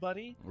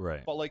everybody,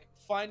 right? But like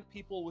find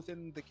people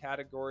within the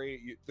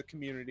category, the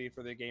community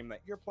for the game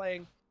that you're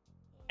playing,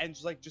 and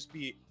just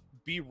be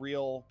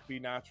real, be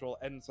natural,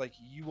 and it's like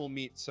you will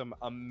meet some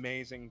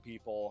amazing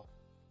people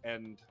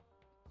and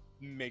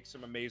make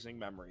some amazing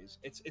memories.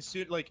 It's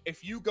like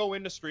if you go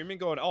into streaming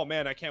going, oh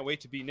man, I can't wait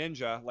to be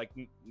ninja, like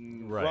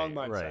wrong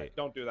mindset. Right.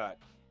 Don't do that.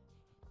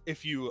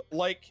 If you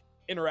like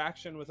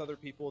interaction with other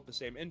people with the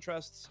same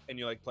interests and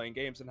you like playing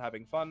games and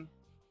having fun,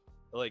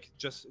 Like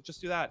just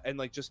do that, and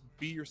like just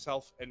be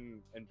yourself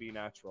and be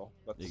natural.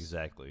 That's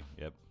Exactly.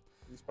 Yep.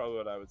 That's probably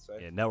what I would say.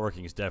 Yeah,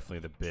 networking is definitely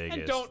the biggest.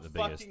 And don't the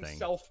biggest fucking thing.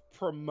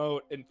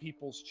 self-promote in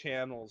people's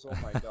channels. Oh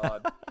my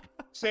god.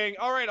 Saying,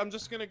 all right, I'm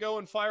just gonna go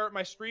and fire up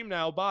my stream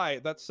now.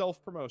 Bye. That's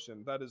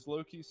self-promotion. That is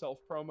low-key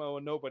self-promo,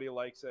 and nobody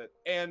likes it.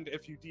 And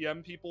if you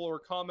DM people or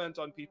comment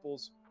on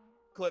people's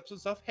clips and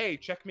stuff, hey,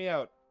 check me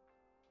out.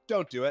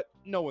 Don't do it.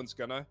 No one's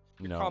gonna.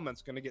 Your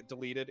comment's gonna get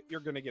deleted.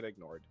 You're gonna get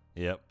ignored.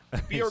 Yep.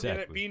 Be organic.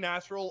 Exactly. Be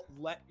natural.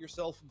 Let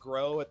yourself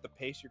grow at the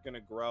pace you're gonna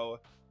grow.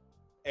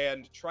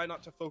 And try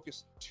not to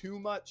focus too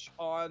much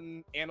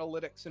on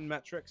analytics and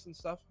metrics and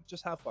stuff.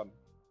 Just have fun.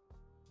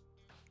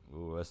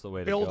 Ooh, that's the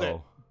way to Build go.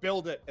 it.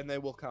 Build it, and they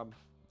will come.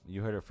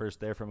 You heard it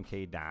first there from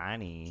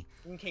Caedonnie.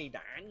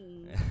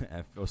 Caedonnie.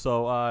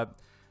 So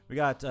we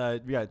got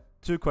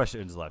 2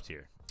 questions left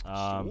here.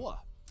 Sure.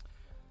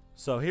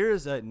 So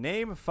here's a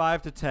name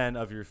 5 to 10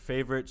 of your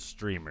favorite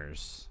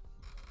streamers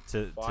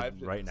to 5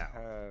 to right 10.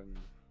 now.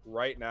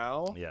 Right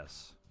now?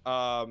 Yes.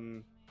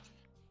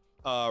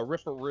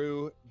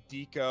 Ripperoo,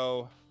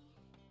 Deco,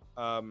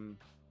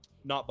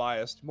 not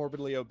biased,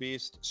 Morbidly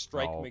Obese,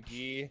 Strike Oh.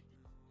 McGee,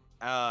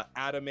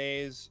 Adam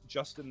A's,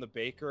 Justin the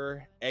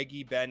Baker,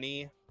 Eggy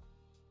Benny,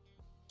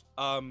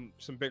 some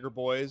bigger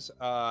boys.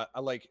 I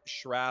like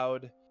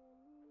Shroud.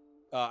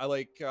 I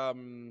like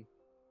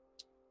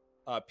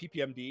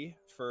PPMD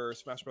for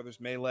Smash Brothers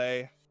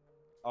Melee.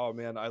 Oh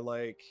man, I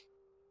like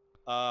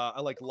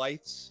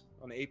Lights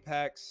on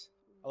Apex.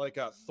 I like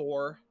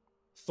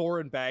Thor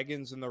and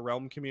Baggins in the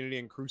Realm community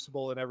and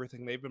Crucible and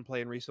everything they've been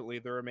playing recently.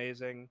 They're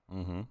amazing.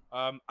 Mm-hmm.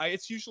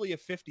 It's usually a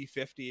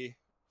 50-50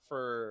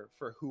 for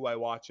who I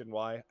watch and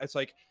why. It's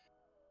like,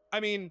 I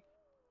mean,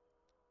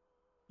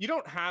 you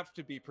don't have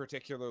to be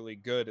particularly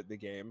good at the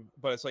game,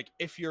 but it's like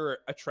if you're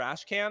a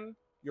trash can,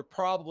 you're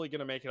probably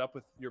gonna make it up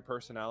with your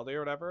personality or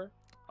whatever.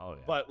 Oh yeah.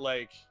 But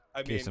like, I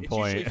mean, Case in it's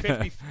point. usually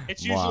 50.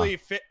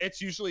 Mwah.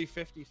 It's usually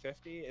 50-50.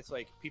 It's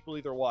like people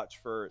either watch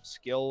for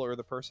skill or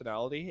the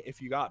personality.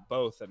 If you got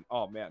both, and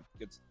oh man,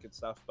 good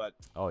stuff. But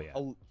Oh yeah.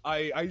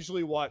 I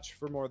usually watch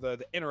for more the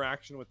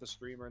interaction with the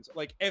streamer. And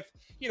like if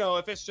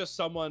it's just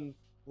someone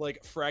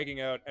like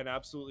fragging out and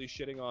absolutely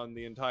shitting on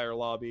the entire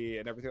lobby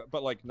and everything,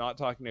 but like not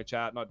talking to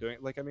chat, not doing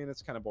like, I mean,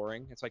 it's kind of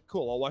boring. It's like,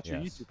 cool, I'll watch your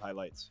Yes. YouTube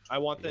highlights. I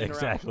want the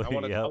interaction. Exactly, I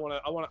want to yep.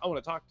 I want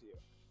to talk to you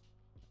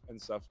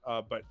and stuff.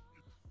 But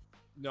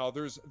no,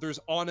 there's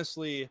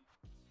honestly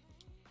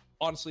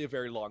a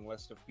very long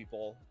list of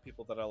people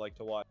that I like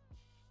to watch.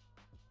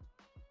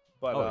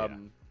 But Oh, yeah.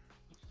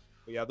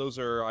 but yeah, those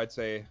are, I'd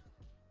say,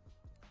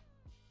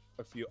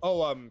 a few.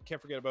 Oh,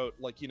 can't forget about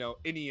like,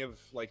 any of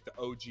like the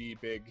OG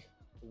big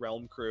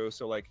Realm crew.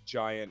 So like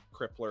Giant,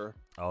 Crippler,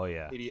 Oh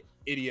yeah.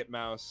 Idiot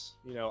Mouse.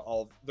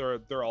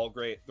 They're all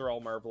great. They're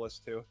all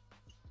marvelous too.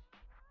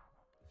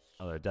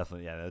 Oh, they're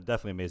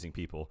definitely amazing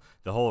people.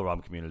 The whole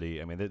ROM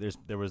community. I mean,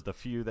 there was the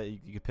few that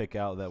you could pick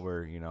out that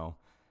were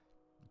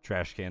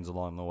trash cans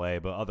along the way,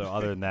 but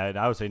other than that,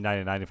 I would say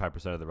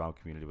 95% of the ROM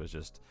community was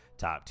just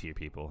top tier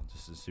people.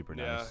 Just super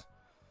nice.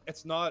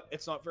 It's not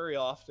very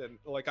often.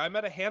 Like I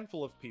met a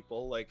handful of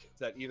people like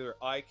that either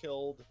I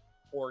killed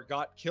or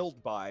got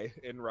killed by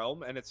in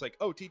Realm, and it's like,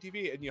 oh,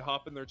 TTV, and you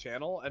hop in their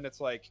channel, and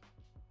it's like,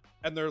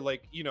 and they're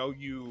like,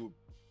 you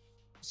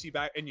see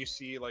back and you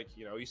see like,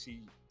 you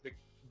see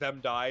them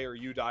die or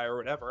you die or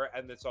whatever,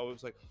 and it's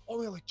always like,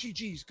 oh yeah, like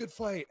GG's, good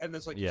fight, and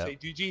it's like you say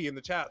GG in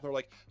the chat, and they're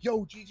like,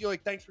 yo, GG,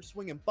 like thanks for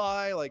swinging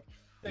by, like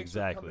thanks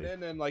for coming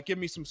in and like give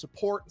me some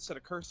support instead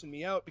of cursing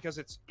me out, because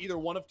it's either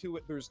one of two.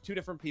 There's two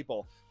different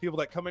people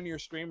that come into your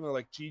stream and they're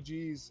like,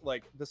 GG's,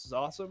 like this is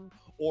awesome,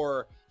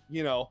 or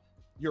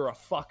you're a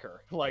fucker,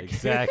 like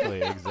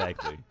exactly.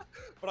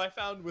 But I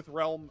found with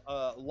Realm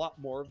a lot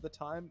more of the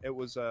time it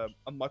was a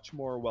much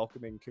more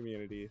welcoming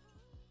community.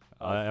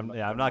 I'm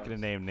not going to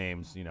name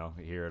names,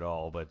 here at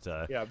all, but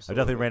yeah, I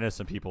definitely ran into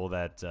some people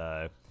that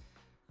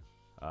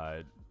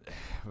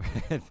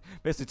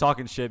basically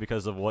talking shit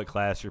because of what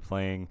class you're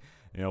playing,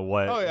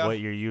 what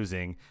you're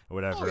using, or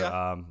whatever.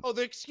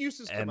 The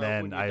excuses come and out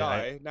then when you I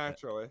die,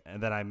 naturally.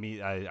 And then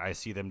I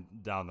see them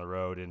down the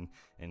road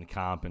in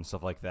comp and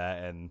stuff like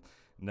that, and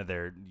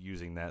they're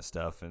using that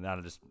stuff, and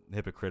not just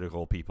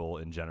hypocritical people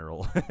in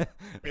general.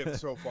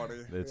 It's so funny.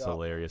 It's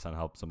hilarious on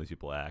how some of these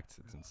people act.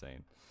 It's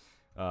insane.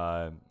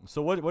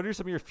 So what are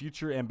some of your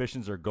future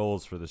ambitions or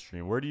goals for the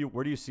stream? Where do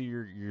you see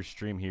your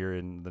stream here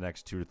in the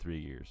next 2 to 3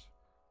 years?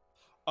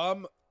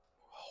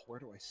 Where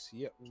do I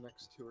see it in the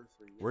next 2 or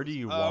 3 years? Where do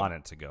you want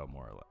it to go,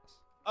 more or less?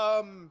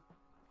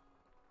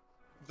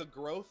 The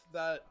growth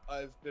that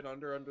I've been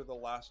under the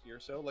last year or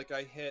so, like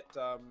I hit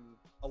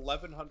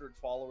 1,100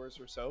 followers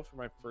or so for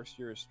my first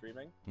year of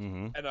streaming,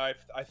 and I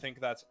think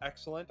that's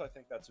excellent. I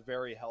think that's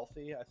very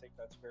healthy. I think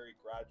that's very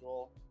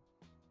gradual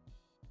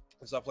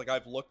and stuff. Like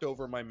I've looked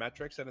over my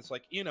metrics, and it's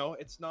like,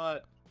 it's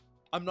not.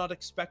 I'm not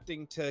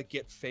expecting to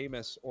get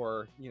famous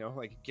or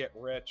like get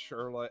rich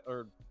or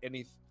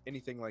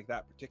anything like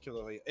that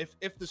particularly.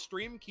 If the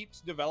stream keeps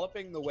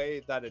developing the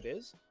way that it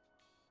is,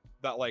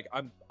 that like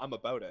I'm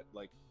about it.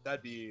 Like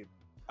that'd be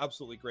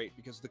absolutely great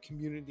because the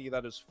community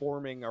that is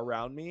forming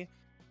around me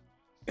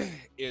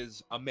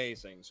is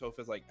amazing. So if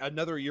it's like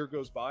another year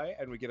goes by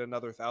and we get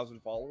another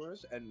 1,000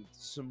 followers and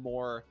some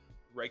more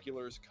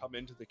regulars come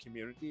into the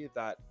community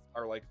that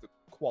are like the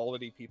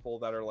quality people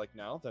that are like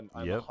now, then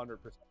I'm 100%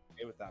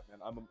 okay with that, man.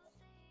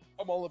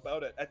 I'm all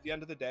about it. At the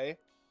end of the day,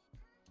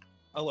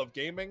 I love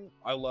gaming.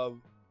 I love,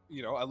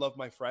 I love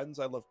my friends.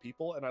 I love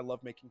people, and I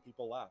love making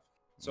people laugh.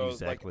 So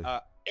Exactly.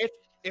 like,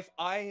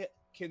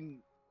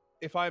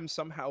 if I'm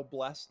somehow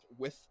blessed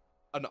with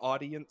an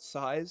audience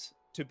size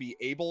to be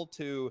able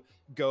to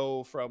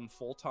go from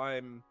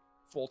full-time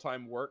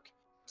work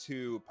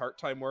to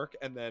part-time work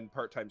and then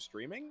part-time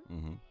streaming,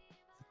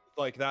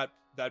 like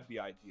that'd be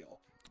ideal.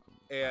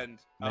 And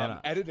Man,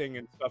 editing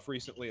and stuff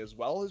recently as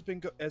well has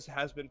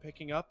been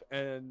picking up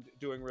and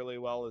doing really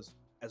well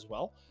as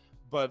well.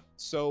 But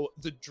so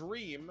the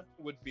dream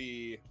would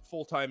be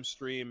full-time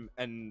stream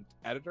and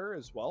editor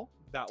as well.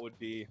 That would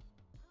be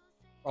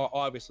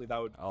obviously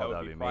that would be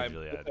prime.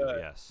 majorly edited,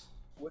 yes.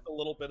 With a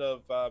little bit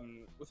of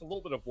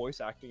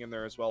voice acting in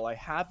there as well. I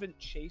haven't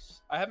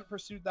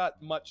pursued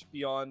that much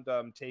beyond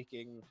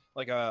taking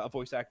like a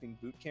voice acting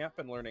boot camp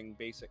and learning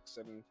basics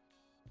and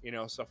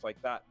stuff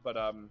like that. But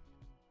I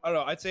don't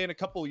know. I'd say in a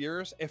couple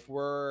years, if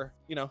we're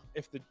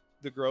if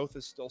the growth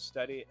is still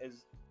steady,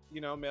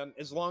 man,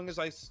 as long as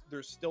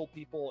there's still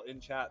people in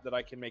chat that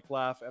I can make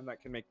laugh and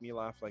that can make me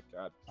laugh, like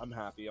I'm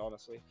happy.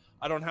 Honestly,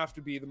 I don't have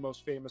to be the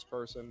most famous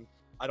person.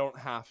 I don't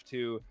have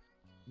to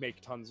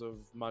make tons of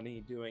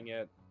money doing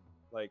it.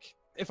 Like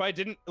if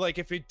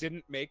it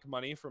didn't make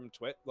money from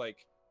Twitch,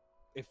 like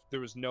if there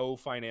was no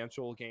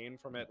financial gain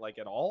from it like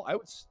at all, I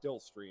would still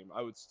stream.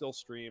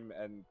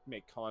 And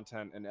make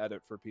content and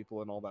edit for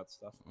people and all that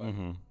stuff. But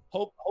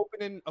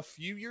hoping in a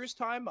few years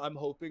time, I'm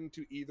hoping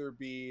to either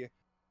be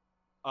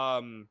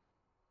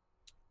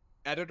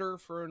editor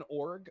for an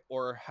org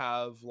or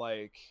have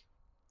like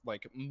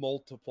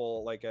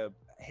multiple, like a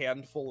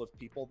handful of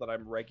people that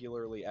I'm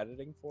regularly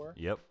editing for.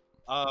 Yep.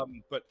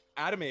 But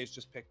Adamaze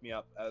just picked me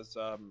up as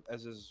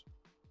his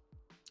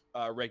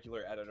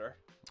regular editor.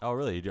 Oh,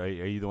 really? Are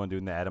you the one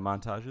doing the Adam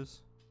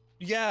montages?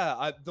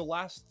 Yeah, the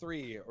last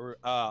 3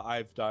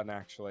 I've done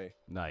actually.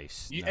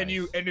 Nice. And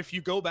if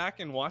you go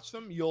back and watch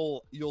them,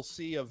 you'll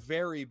see a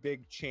very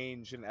big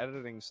change in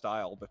editing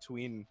style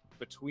between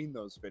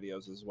those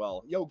videos as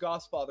well. Yo,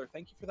 Gossfather,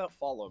 thank you for that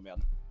follow,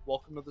 man.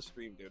 Welcome to the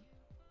stream, dude.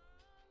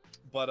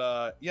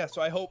 But yeah,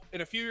 so I hope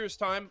in a few years'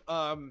 time,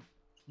 I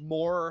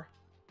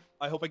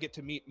hope I get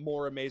to meet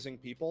more amazing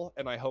people,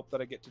 and I hope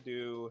that I get to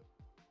do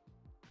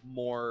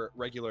more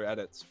regular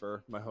edits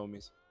for my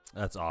homies.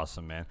 That's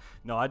awesome, man.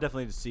 No, I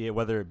definitely see it,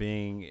 whether it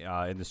being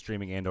in the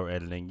streaming and or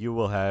editing. You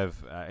will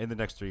have, in the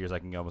next 3 years, I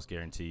can almost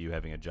guarantee you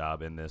having a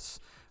job in this,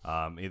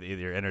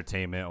 either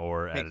entertainment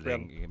or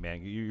editing.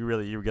 Man,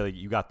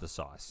 you got the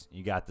sauce.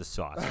 You got the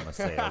sauce, I must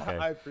say,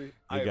 okay?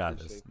 You got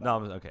this. That. No,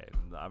 okay.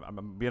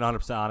 I'm being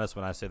 100% honest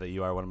when I say that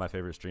you are one of my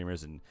favorite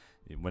streamers, and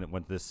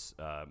when this,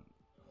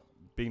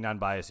 being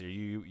non-biased here,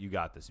 you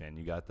got this, man.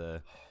 You got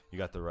the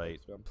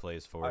right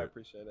plays for it. I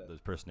appreciate it. The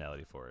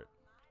personality for it.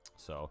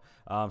 So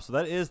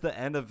that is the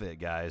end of it,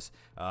 guys.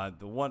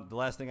 The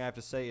last thing I have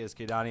to say is,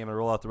 Caedonnie, I'm gonna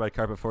roll out the red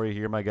carpet for you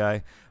here, my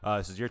guy.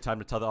 This is your time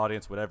to tell the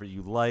audience whatever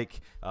you like.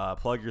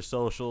 Plug your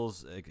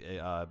socials,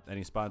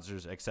 any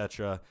sponsors,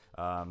 etc.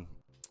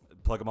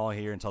 Plug them all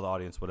here and tell the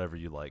audience whatever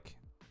you like.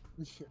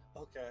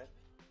 Okay.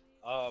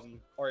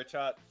 Or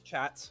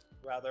chats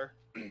rather.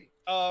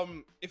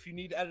 If you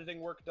need editing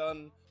work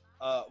done,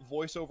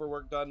 voiceover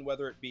work done,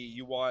 whether it be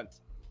you want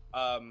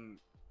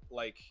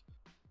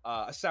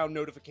a sound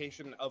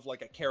notification of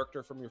like a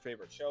character from your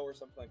favorite show or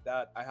something like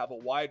that, I have a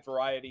wide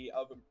variety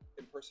of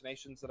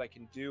impersonations that I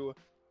can do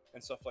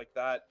and stuff like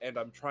that, and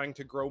I'm trying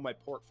to grow my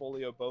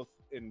portfolio both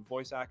in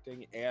voice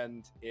acting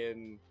and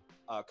in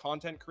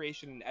content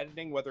creation and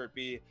editing, whether it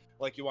be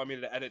like you want me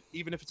to edit,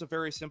 even if it's a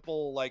very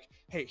simple like,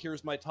 hey,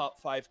 here's my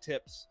top 5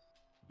 tips,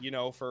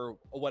 for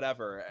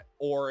whatever,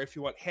 or if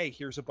you want, hey,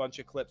 here's a bunch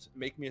of clips,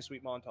 make me a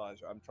sweet montage.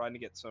 I'm trying to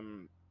get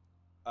some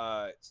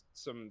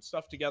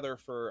stuff together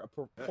for a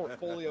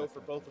portfolio for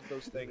both of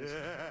those things.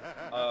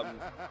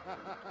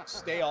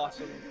 Stay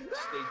awesome,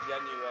 stay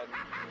genuine,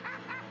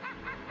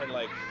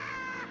 and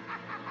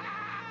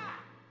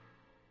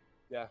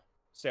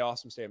stay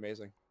awesome, stay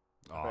amazing.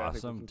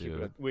 Awesome,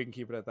 dude. We can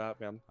keep it at that,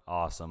 man.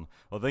 Awesome.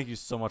 Well, thank you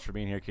so much for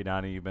being here,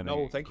 Caedonnie. You've been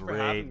a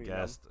great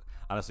guest. Man.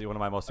 Honestly, one of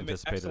my most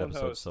anticipated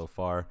episodes so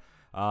far.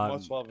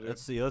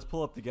 Let's see. Let's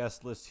pull up the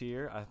guest list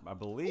here. I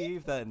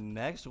believe that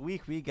next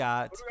week we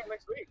got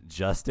next week?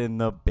 Justin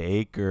the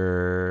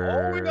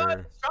Baker. Oh, we got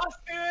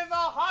Justin in the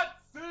hot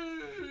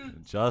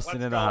seat.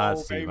 Justin in the hot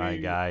seat, my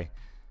guy.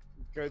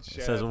 Good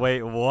shit. Says,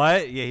 wait,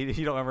 what? Yeah,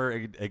 he don't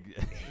remember.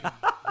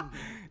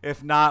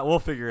 If not, we'll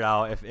figure it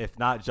out. If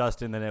not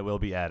Justin, then it will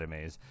be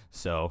Adamaze.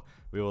 So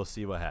we will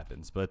see what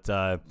happens. But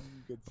we're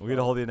going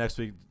to hold you next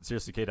week.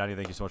 Seriously, Caedonnie,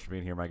 thank you so much for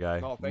being here, my guy.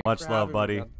 No, much love, buddy. Me,